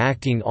Chinese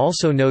acting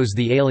also knows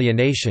the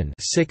alienation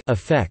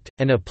effect,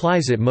 and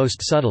applies it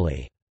most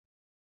subtly.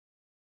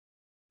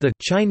 The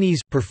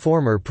Chinese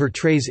performer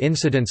portrays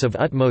incidents of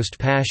utmost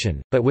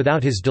passion, but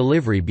without his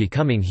delivery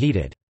becoming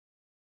heated.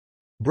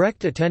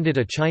 Brecht attended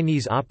a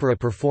Chinese opera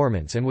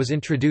performance and was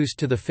introduced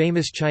to the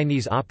famous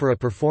Chinese opera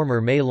performer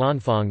Mei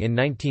Lanfang in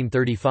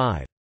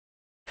 1935.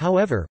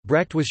 However,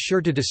 Brecht was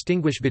sure to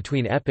distinguish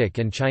between epic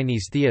and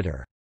Chinese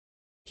theatre.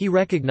 He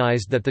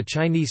recognized that the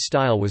Chinese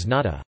style was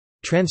not a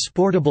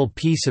transportable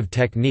piece of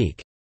technique,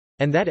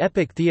 and that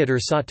epic theatre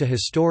sought to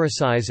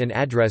historicize and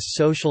address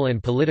social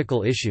and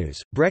political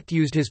issues. Brecht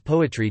used his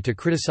poetry to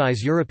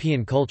criticize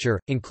European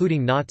culture,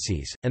 including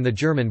Nazis, and the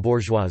German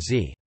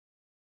bourgeoisie.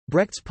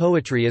 Brecht's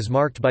poetry is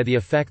marked by the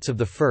effects of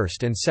the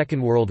First and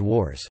Second World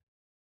Wars.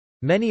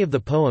 Many of the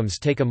poems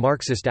take a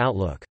Marxist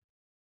outlook.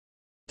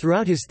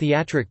 Throughout his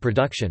theatric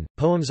production,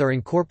 poems are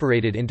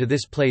incorporated into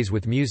this plays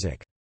with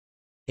music.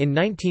 In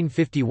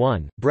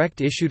 1951, Brecht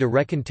issued a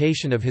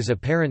recantation of his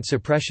apparent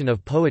suppression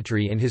of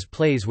poetry in his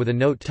plays with a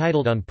note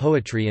titled On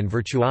Poetry and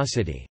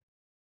Virtuosity.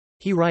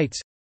 He writes,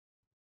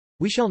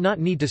 "We shall not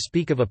need to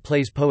speak of a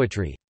play's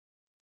poetry.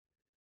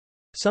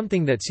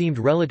 something that seemed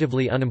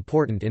relatively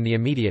unimportant in the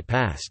immediate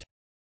past.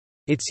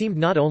 It seemed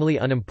not only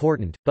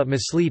unimportant, but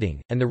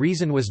misleading, and the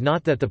reason was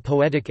not that the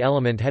poetic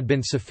element had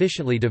been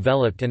sufficiently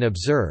developed and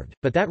observed,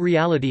 but that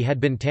reality had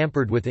been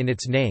tampered with in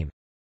its name.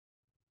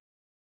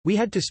 We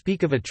had to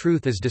speak of a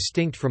truth as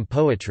distinct from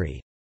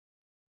poetry.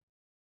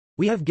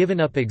 We have given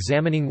up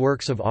examining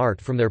works of art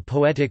from their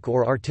poetic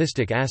or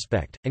artistic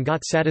aspect, and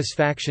got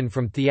satisfaction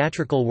from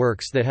theatrical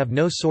works that have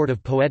no sort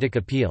of poetic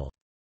appeal.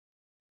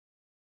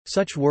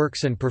 Such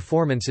works and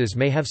performances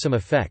may have some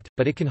effect,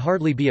 but it can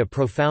hardly be a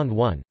profound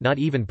one, not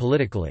even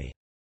politically.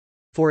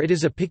 For it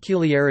is a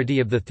peculiarity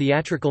of the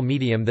theatrical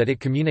medium that it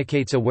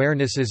communicates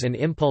awarenesses and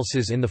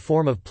impulses in the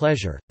form of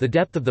pleasure. The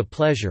depth of the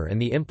pleasure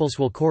and the impulse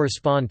will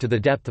correspond to the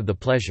depth of the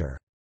pleasure.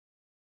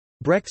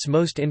 Brecht's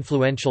most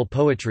influential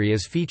poetry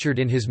is featured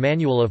in his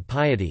Manual of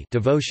Piety,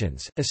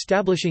 Devotions,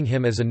 establishing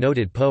him as a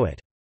noted poet.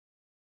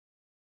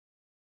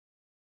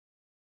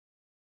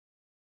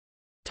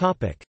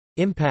 Topic: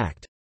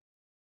 Impact.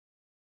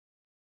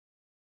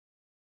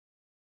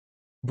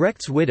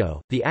 Brecht's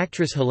widow, the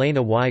actress Helene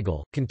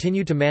Weigel,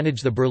 continued to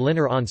manage the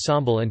Berliner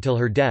Ensemble until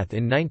her death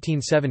in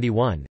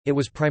 1971. It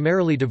was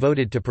primarily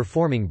devoted to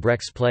performing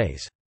Brecht's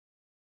plays.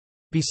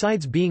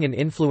 Besides being an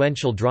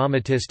influential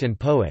dramatist and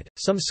poet,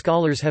 some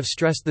scholars have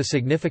stressed the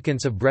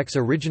significance of Brecht's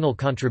original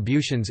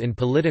contributions in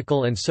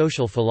political and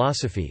social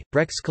philosophy.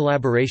 Brecht's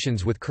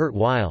collaborations with Kurt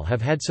Weill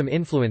have had some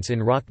influence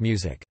in rock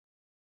music.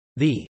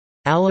 The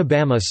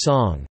Alabama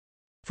Song,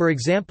 for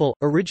example,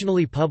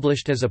 originally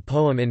published as a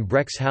poem in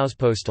Brecht's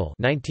Hauspostel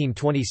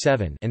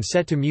 1927 and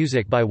set to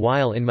music by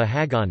Weill in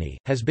Mahagani,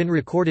 has been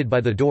recorded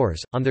by The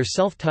Doors, on their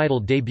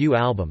self-titled debut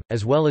album,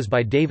 as well as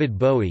by David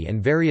Bowie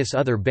and various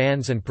other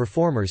bands and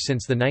performers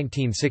since the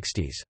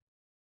 1960s.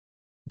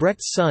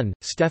 Brecht's son,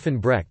 Stefan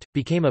Brecht,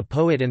 became a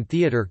poet and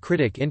theater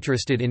critic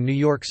interested in New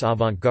York's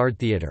avant-garde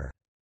theater.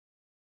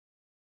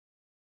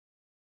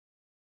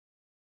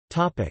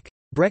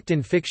 Brecht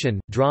in fiction,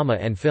 drama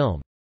and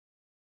film.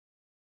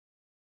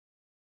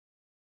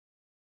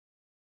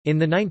 In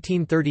the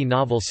 1930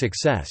 novel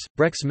Success,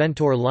 Brecht's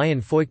mentor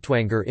Lion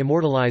Feuchtwanger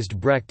immortalized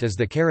Brecht as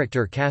the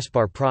character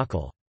Kaspar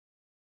Prockel.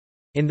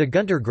 In the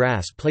Gunter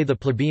Grass play The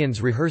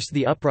Plebeians Rehearse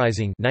the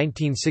Uprising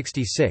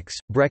 1966,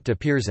 Brecht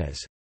appears as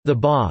the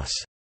boss,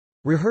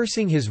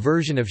 rehearsing his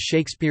version of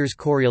Shakespeare's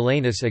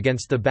Coriolanus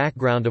against the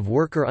background of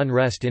worker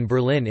unrest in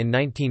Berlin in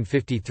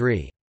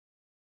 1953.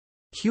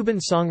 Cuban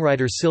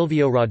songwriter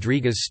Silvio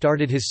Rodriguez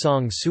started his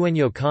song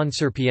Sueño con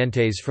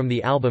serpientes from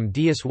the album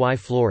Dias y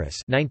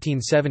Flores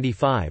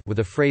 1975 with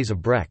a phrase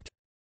of Brecht.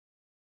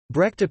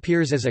 Brecht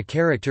appears as a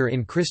character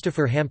in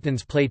Christopher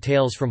Hampton's play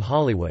Tales from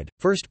Hollywood,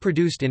 first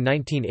produced in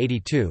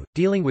 1982,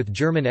 dealing with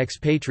German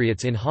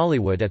expatriates in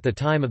Hollywood at the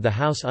time of the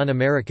House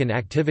Un-American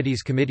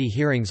Activities Committee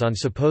hearings on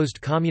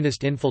supposed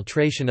communist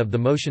infiltration of the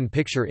motion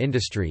picture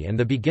industry and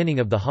the beginning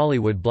of the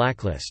Hollywood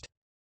blacklist.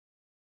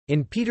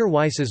 In Peter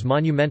Weiss's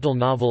monumental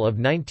novel of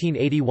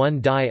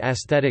 1981 Die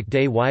Ästhetik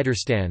des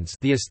Widerstands,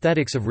 The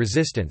Aesthetics of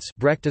Resistance,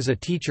 Brecht is a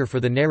teacher for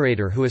the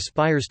narrator who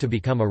aspires to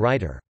become a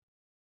writer.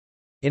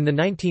 In the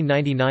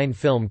 1999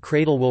 film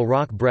Cradle Will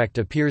Rock, Brecht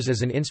appears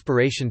as an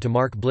inspiration to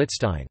Mark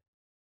Blitzstein.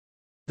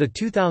 The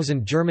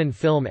 2000 German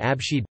film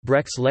Abschied,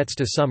 Brecht's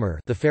Letzte Sommer,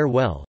 The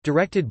Farewell,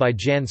 directed by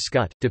Jan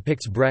Skutt,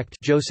 depicts Brecht,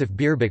 Joseph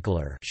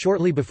Bierbichler,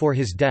 shortly before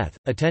his death,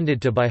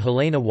 attended to by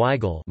Helene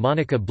Weigel,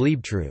 Monica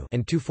Bleibtreu,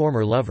 and two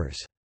former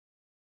lovers.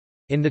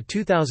 In the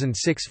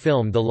 2006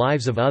 film The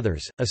Lives of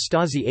Others, a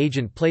Stasi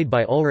agent played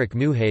by Ulrich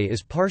Muhe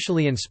is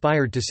partially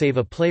inspired to save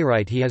a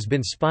playwright he has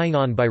been spying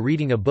on by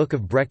reading a book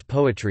of Brecht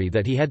poetry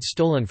that he had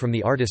stolen from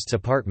the artist's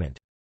apartment.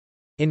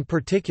 In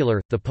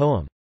particular, the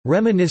poem,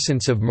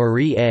 "'Reminiscence of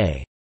Marie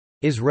A'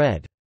 is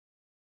read.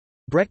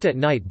 Brecht at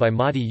Night by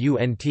Matti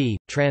Unt,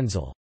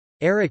 Transl.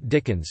 Eric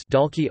Dickens,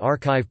 Dalkey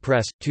Archive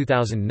Press,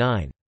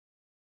 2009.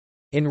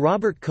 In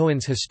Robert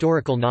Cohen's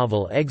historical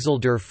novel Exil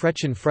der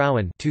frechen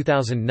Frauen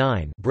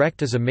 2009,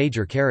 Brecht is a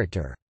major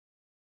character.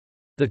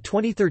 The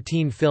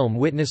 2013 film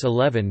Witness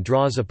 11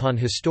 draws upon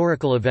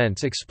historical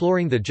events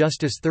exploring the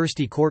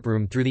justice-thirsty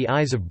courtroom through the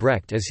eyes of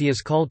Brecht as he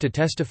is called to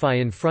testify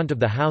in front of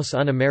the House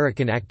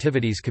Un-American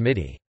Activities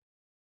Committee.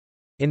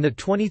 In the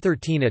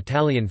 2013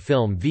 Italian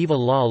film Viva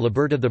la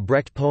Libertà, the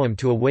Brecht poem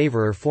To a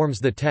Waverer forms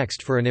the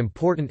text for an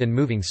important and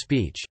moving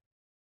speech.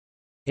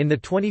 In the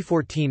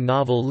 2014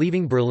 novel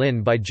Leaving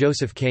Berlin by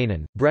Joseph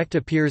Kanan, Brecht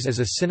appears as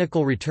a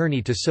cynical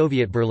returnee to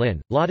Soviet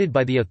Berlin, lauded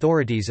by the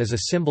authorities as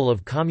a symbol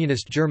of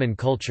communist German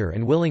culture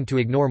and willing to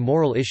ignore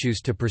moral issues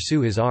to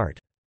pursue his art.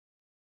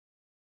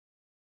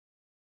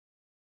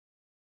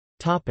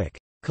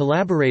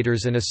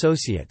 Collaborators and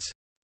associates.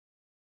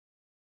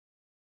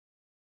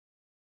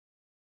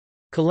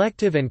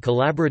 Collective and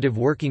collaborative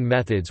working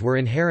methods were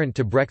inherent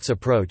to Brecht's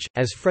approach,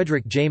 as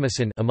Frederick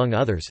Jameson, among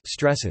others,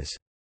 stresses.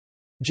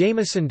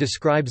 Jameson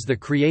describes the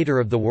creator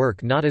of the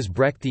work not as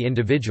Brecht the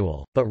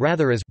individual, but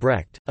rather as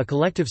Brecht, a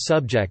collective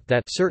subject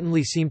that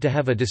certainly seemed to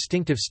have a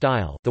distinctive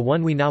style, the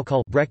one we now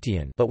call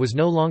Brechtian, but was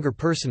no longer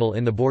personal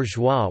in the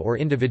bourgeois or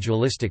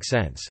individualistic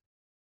sense.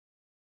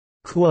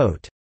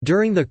 Quote,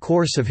 During the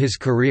course of his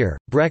career,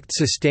 Brecht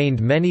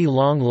sustained many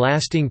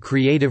long-lasting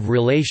creative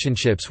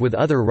relationships with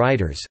other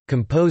writers,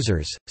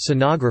 composers,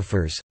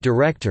 scenographers,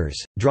 directors,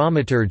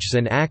 dramaturgs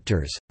and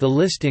actors. The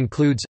list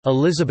includes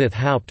Elizabeth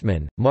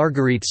Hauptmann,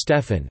 Marguerite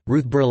Stephan,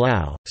 Ruth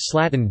Berlau,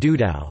 Slatin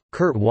Dudau,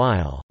 Kurt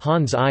Weill,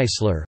 Hans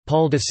Eisler,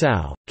 Paul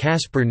Dessau,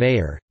 Caspar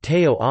Neyer,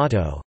 Theo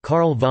Otto,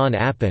 Karl von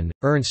Appen,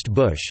 Ernst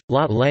Busch,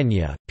 Lot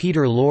Lenya,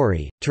 Peter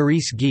Lorre,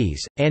 Therese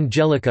Gies,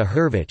 Angelika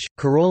Hurwicz,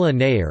 Carola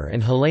Neyer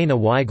and Helena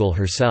Weigel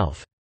herself.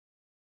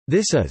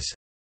 This is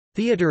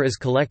theater as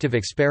collective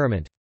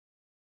experiment,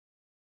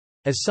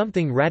 as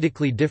something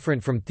radically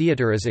different from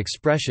theater as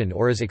expression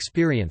or as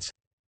experience.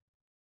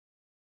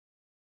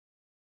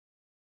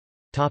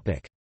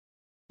 Topic: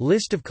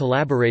 List of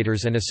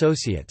collaborators and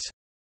associates.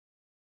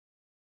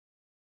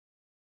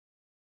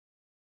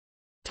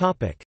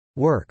 Topic: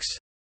 Works.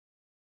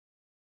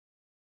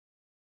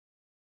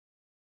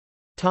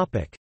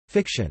 Topic: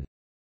 Fiction.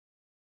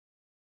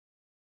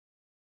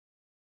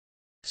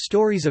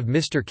 Stories of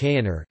Mr.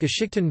 Keiner,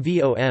 Geschichten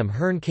vom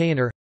Herrn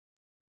Keiner.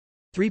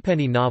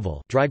 Threepenny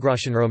Novel,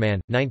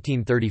 Dreigroschenroman,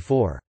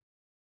 1934.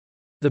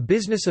 The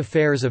Business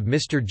Affairs of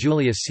Mr.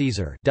 Julius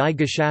Caesar, Die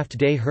Geschäft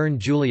des Herrn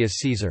Julius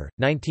Caesar,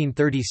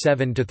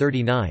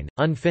 1937–39,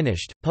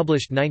 unfinished,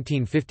 published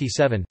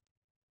 1957.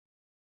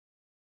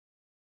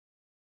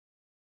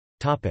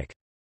 Topic: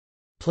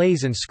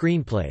 Plays and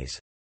screenplays.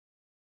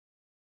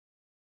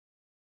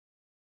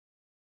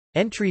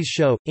 Entries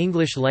show,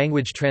 English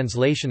language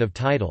translation of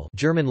title,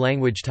 German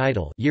language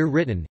title, year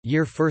written,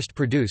 year first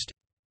produced.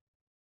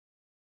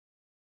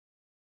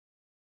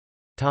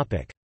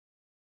 Topic: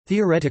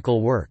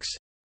 Theoretical works.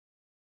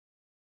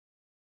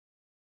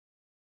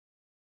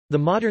 The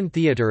Modern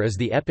Theatre is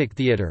the Epic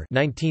Theatre,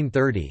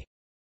 1930.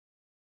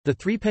 The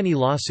Threepenny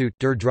Lawsuit,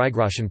 Der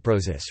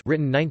Dreigroschenprozess,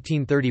 written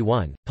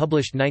 1931,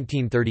 published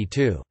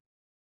 1932.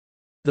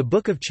 The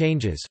Book of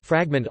Changes,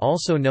 fragment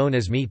also known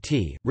as Me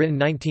T, written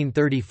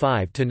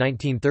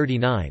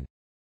 1935–1939.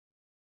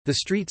 The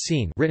Street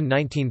Scene, written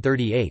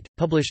 1938,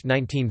 published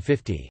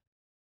 1950.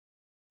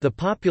 The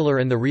Popular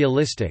and the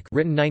Realistic,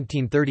 written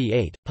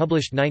 1938,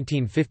 published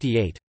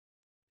 1958.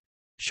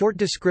 Short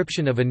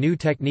Description of a New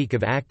Technique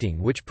of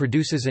Acting which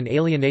Produces an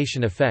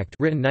Alienation Effect,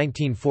 written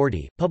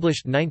 1940,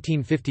 published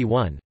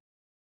 1951.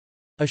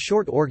 A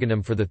Short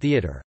Organum for the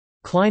Theatre,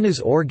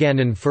 Kleines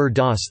Organen für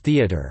das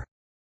Theater,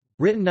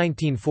 written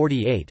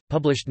 1948,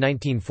 published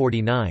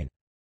 1949.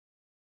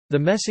 The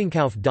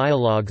Messingkauf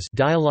Dialogues,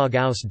 Dialogue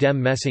aus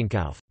dem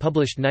Messingkauf,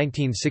 published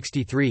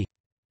 1963.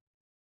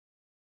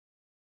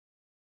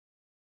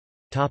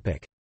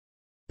 Topic: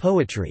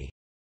 Poetry.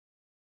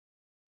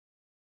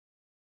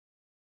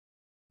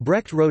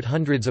 Brecht wrote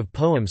hundreds of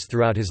poems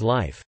throughout his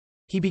life.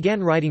 He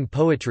began writing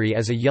poetry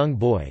as a young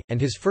boy,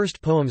 and his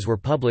first poems were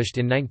published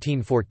in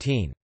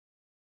 1914.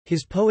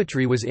 His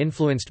poetry was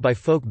influenced by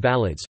folk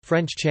ballads,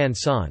 French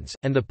chansons,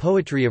 and the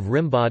poetry of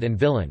Rimbaud and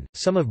Villon.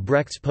 Some of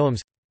Brecht's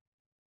poems.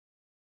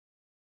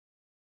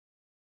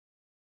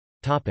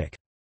 Topic: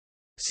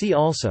 See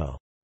also.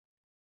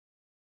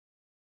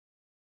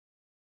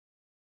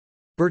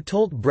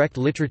 Bertolt Brecht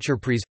Literature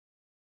Prize,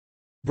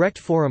 Brecht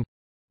Forum,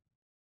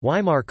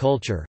 Weimar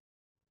culture,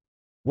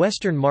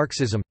 Western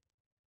Marxism.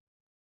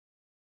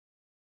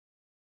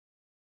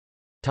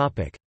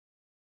 Topic: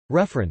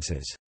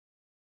 References.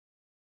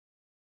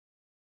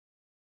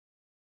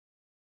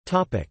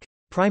 Topic: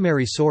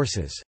 Primary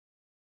sources.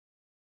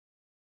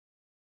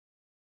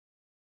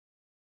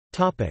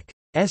 Topic: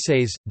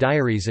 Essays,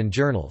 diaries and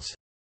journals.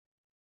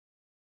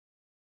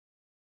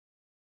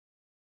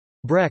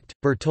 Brecht,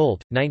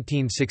 Bertolt,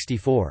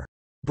 1964.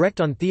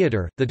 Brecht on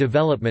Theatre, The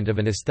Development of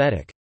an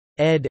Aesthetic.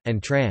 Ed.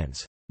 and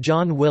trans.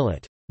 John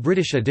Willett.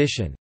 British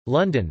edition.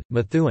 London,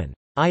 Methuen.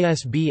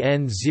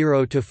 ISBN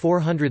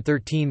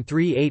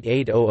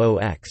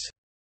 0-413-38800-X.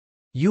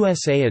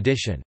 USA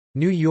edition.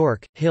 New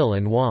York, Hill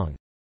and Wang.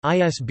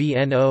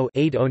 ISBN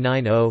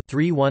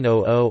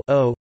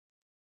 0-8090-3100-0.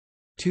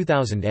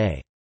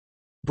 2000a.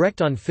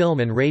 Brecht on Film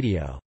and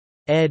Radio.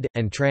 Ed.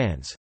 and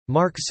trans.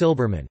 Mark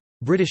Silberman.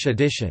 British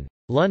edition.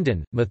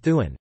 London,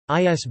 Methuen.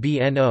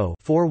 ISBN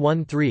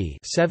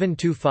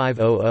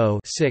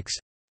 0-413-72500-6.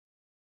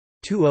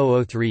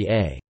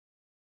 2003a.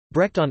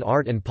 Brecht on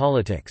Art and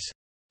Politics.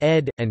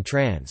 Ed. and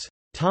trans.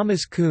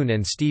 Thomas Kuhn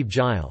and Steve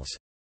Giles.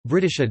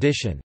 British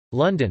edition.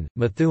 London,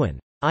 Methuen.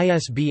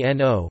 ISBN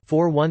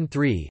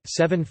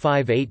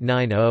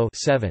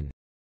 0-413-75890-7.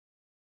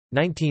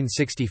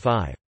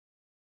 1965.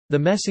 The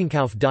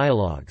Messingkauf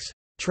Dialogues.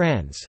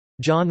 Trans.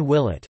 John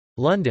Willett.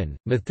 London,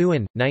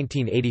 Methuen,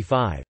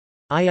 1985.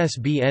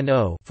 ISBN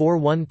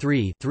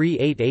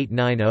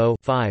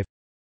 0-413-38890-5.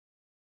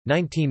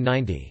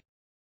 1990.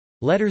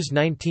 Letters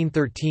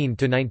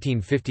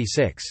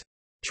 1913–1956.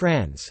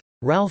 Trans.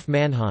 Ralph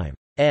Mannheim.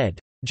 Ed.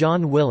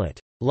 John Willett.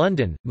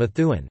 London,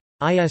 Methuen.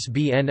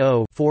 ISBN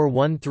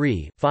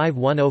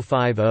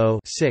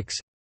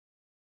 0-413-51050-6.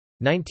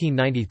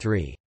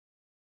 1993.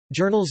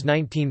 Journals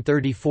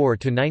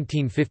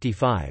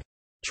 1934–1955.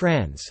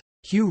 Trans.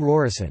 Hugh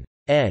Rorison.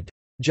 Ed.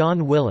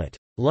 John Willett.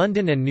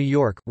 London and New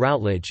York,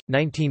 Routledge,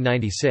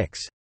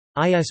 1996.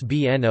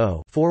 ISBN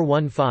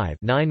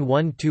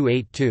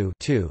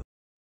 0-415-91282-2.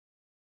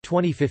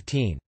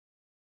 2015.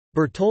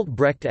 Bertolt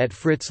Brecht et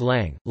Fritz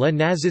Lang, Le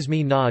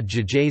nazisme n'a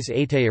jamais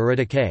été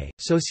éradiqué,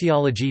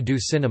 Sociologie du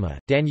cinéma,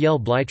 Danielle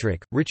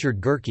Bleitrich,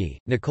 Richard Gerke,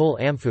 Nicole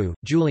Amfou,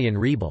 Julian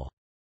Riebel.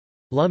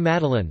 La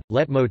Madeleine,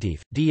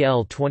 Leitmotif,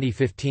 DL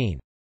 2015.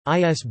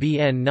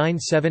 ISBN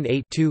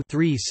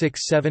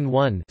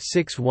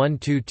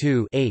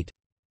 978-2-3671-6122-8.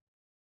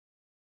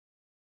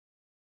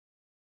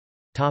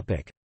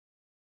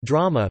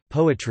 Drama,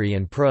 poetry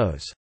and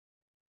prose.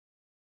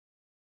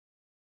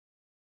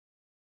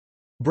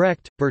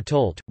 Brecht,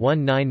 Bertolt,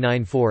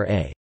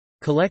 1994a.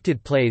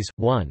 Collected Plays,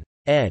 1.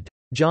 ed.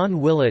 John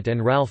Willett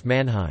and Ralph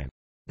Manheim.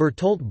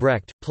 Bertolt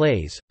Brecht,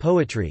 Plays,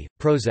 Poetry,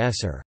 Prose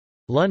Esser.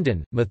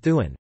 London,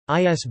 Methuen.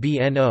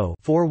 ISBN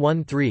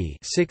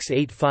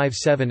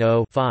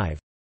 0-413-68570-5.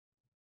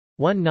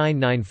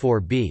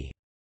 1994b.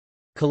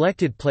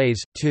 Collected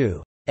Plays,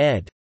 2.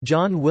 ed.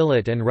 John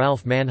Willett and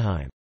Ralph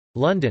Manheim.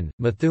 London,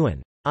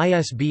 Methuen.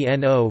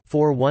 ISBN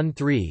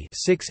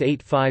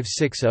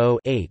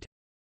 0-413-68560-8.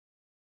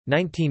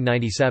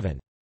 1997.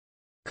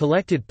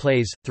 Collected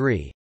Plays,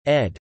 3.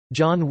 ed.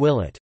 John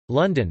Willett.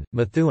 London,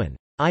 Methuen.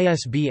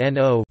 ISBN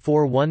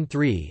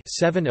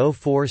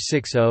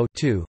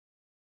 0-413-70460-2.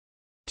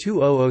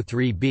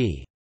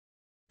 2003b.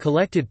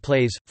 Collected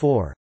Plays,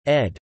 4.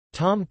 ed.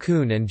 Tom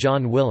Kuhn and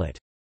John Willett.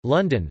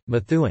 London,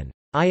 Methuen.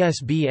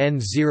 ISBN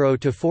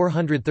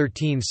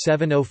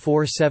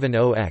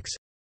 0-413-70470-X.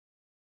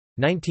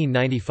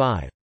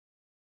 1995.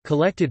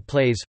 Collected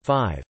Plays,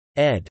 5.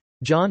 ed.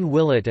 John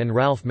Willett and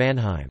Ralph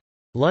Manheim.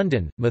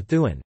 London,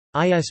 Methuen.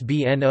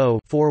 ISBN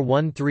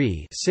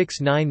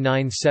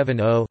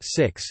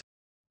 0-413-69970-6.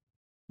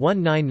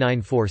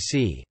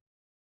 1994c.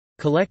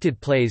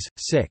 Collected Plays,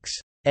 6.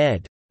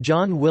 ed.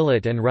 John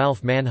Willett and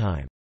Ralph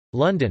Manheim.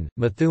 London,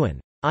 Methuen.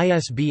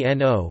 ISBN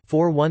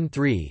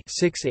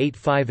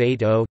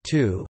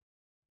 0-413-68580-2.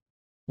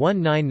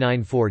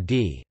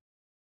 1994d.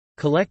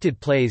 Collected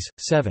Plays,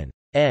 7.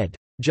 ed.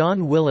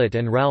 John Willett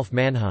and Ralph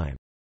Manheim.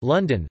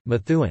 London,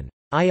 Methuen.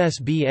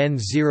 ISBN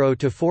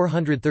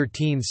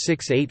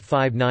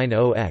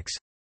 0-413-68590-X.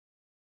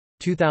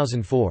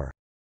 2004.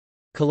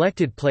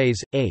 Collected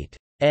Plays, 8.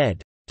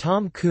 ed.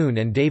 Tom Kuhn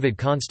and David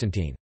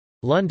Constantine.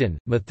 London,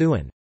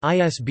 Methuen.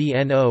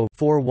 ISBN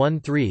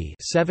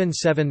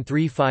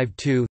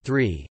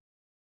 0-413-77352-3.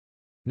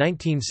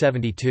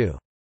 1972.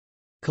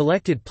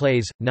 Collected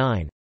Plays,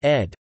 9.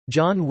 ed.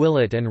 John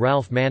Willett and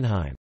Ralph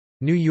Manheim.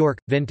 New York,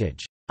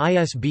 Vintage.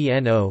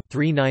 ISBN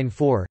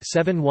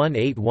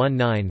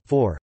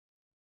 0-394-71819-4.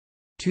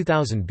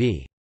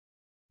 2000b.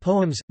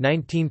 Poems,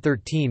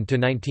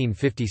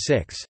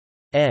 1913–1956.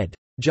 ed.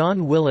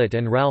 John Willett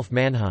and Ralph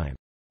Manheim.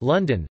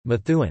 London,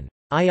 Methuen.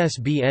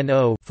 ISBN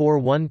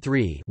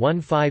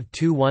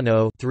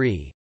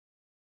 0-413-15210-3.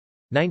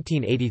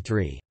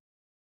 1983.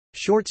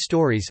 Short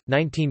Stories,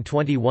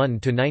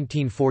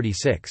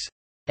 1921–1946.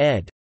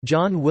 ed.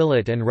 John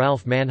Willett and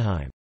Ralph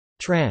Manheim.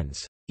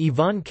 Trans.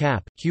 Yvonne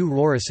Kapp, Hugh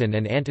Rorison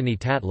and Anthony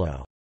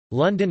Tatlow.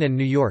 London and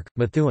New York,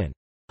 Methuen.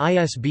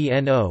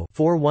 ISBN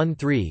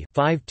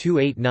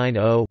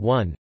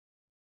 0-413-52890-1.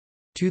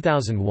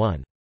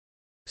 2001.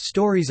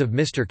 Stories of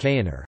Mr.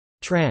 Kayener.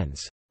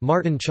 Trans.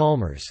 Martin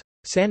Chalmers.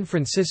 San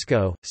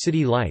Francisco,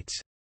 City Lights.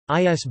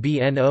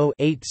 ISBN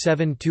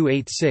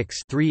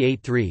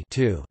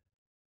 0-87286-383-2.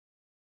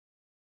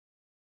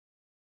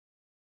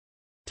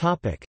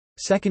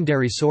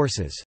 Secondary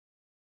sources.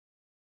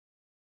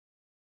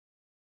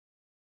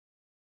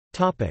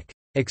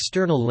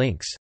 External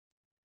links.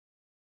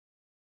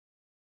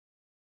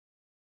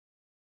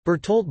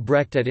 Bertolt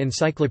Brecht at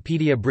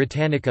Encyclopædia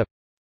Britannica.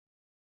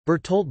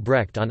 Bertolt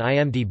Brecht on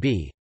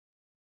IMDb.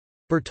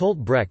 Bertolt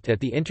Brecht at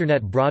the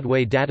Internet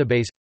Broadway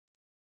Database.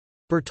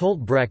 Bertolt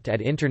Brecht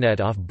at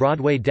Internet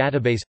Off-Broadway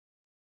Database.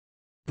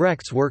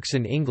 Brecht's Works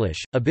in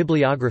English, a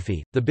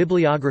bibliography. The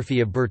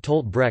bibliography of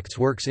Bertolt Brecht's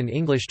works in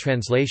English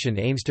translation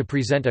aims to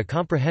present a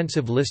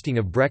comprehensive listing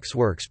of Brecht's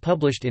works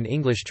published in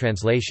English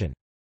translation.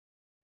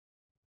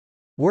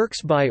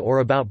 Works by or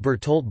about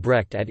Bertolt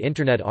Brecht at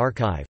Internet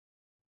Archive.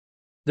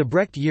 The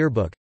Brecht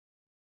Yearbook.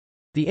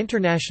 The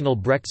International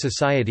Brecht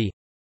Society.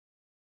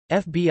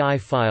 FBI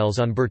files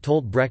on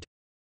Bertolt Brecht.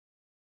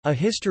 A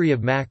History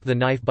of Mack the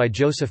Knife by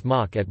Joseph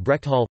Mock at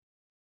Brecht Hall.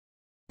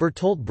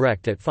 Bertolt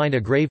Brecht at Find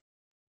a Grave.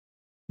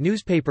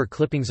 Newspaper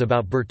clippings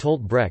about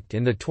Bertolt Brecht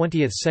in the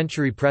 20th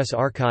Century Press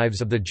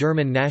Archives of the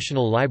German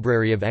National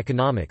Library of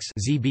Economics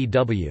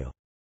 (ZBW).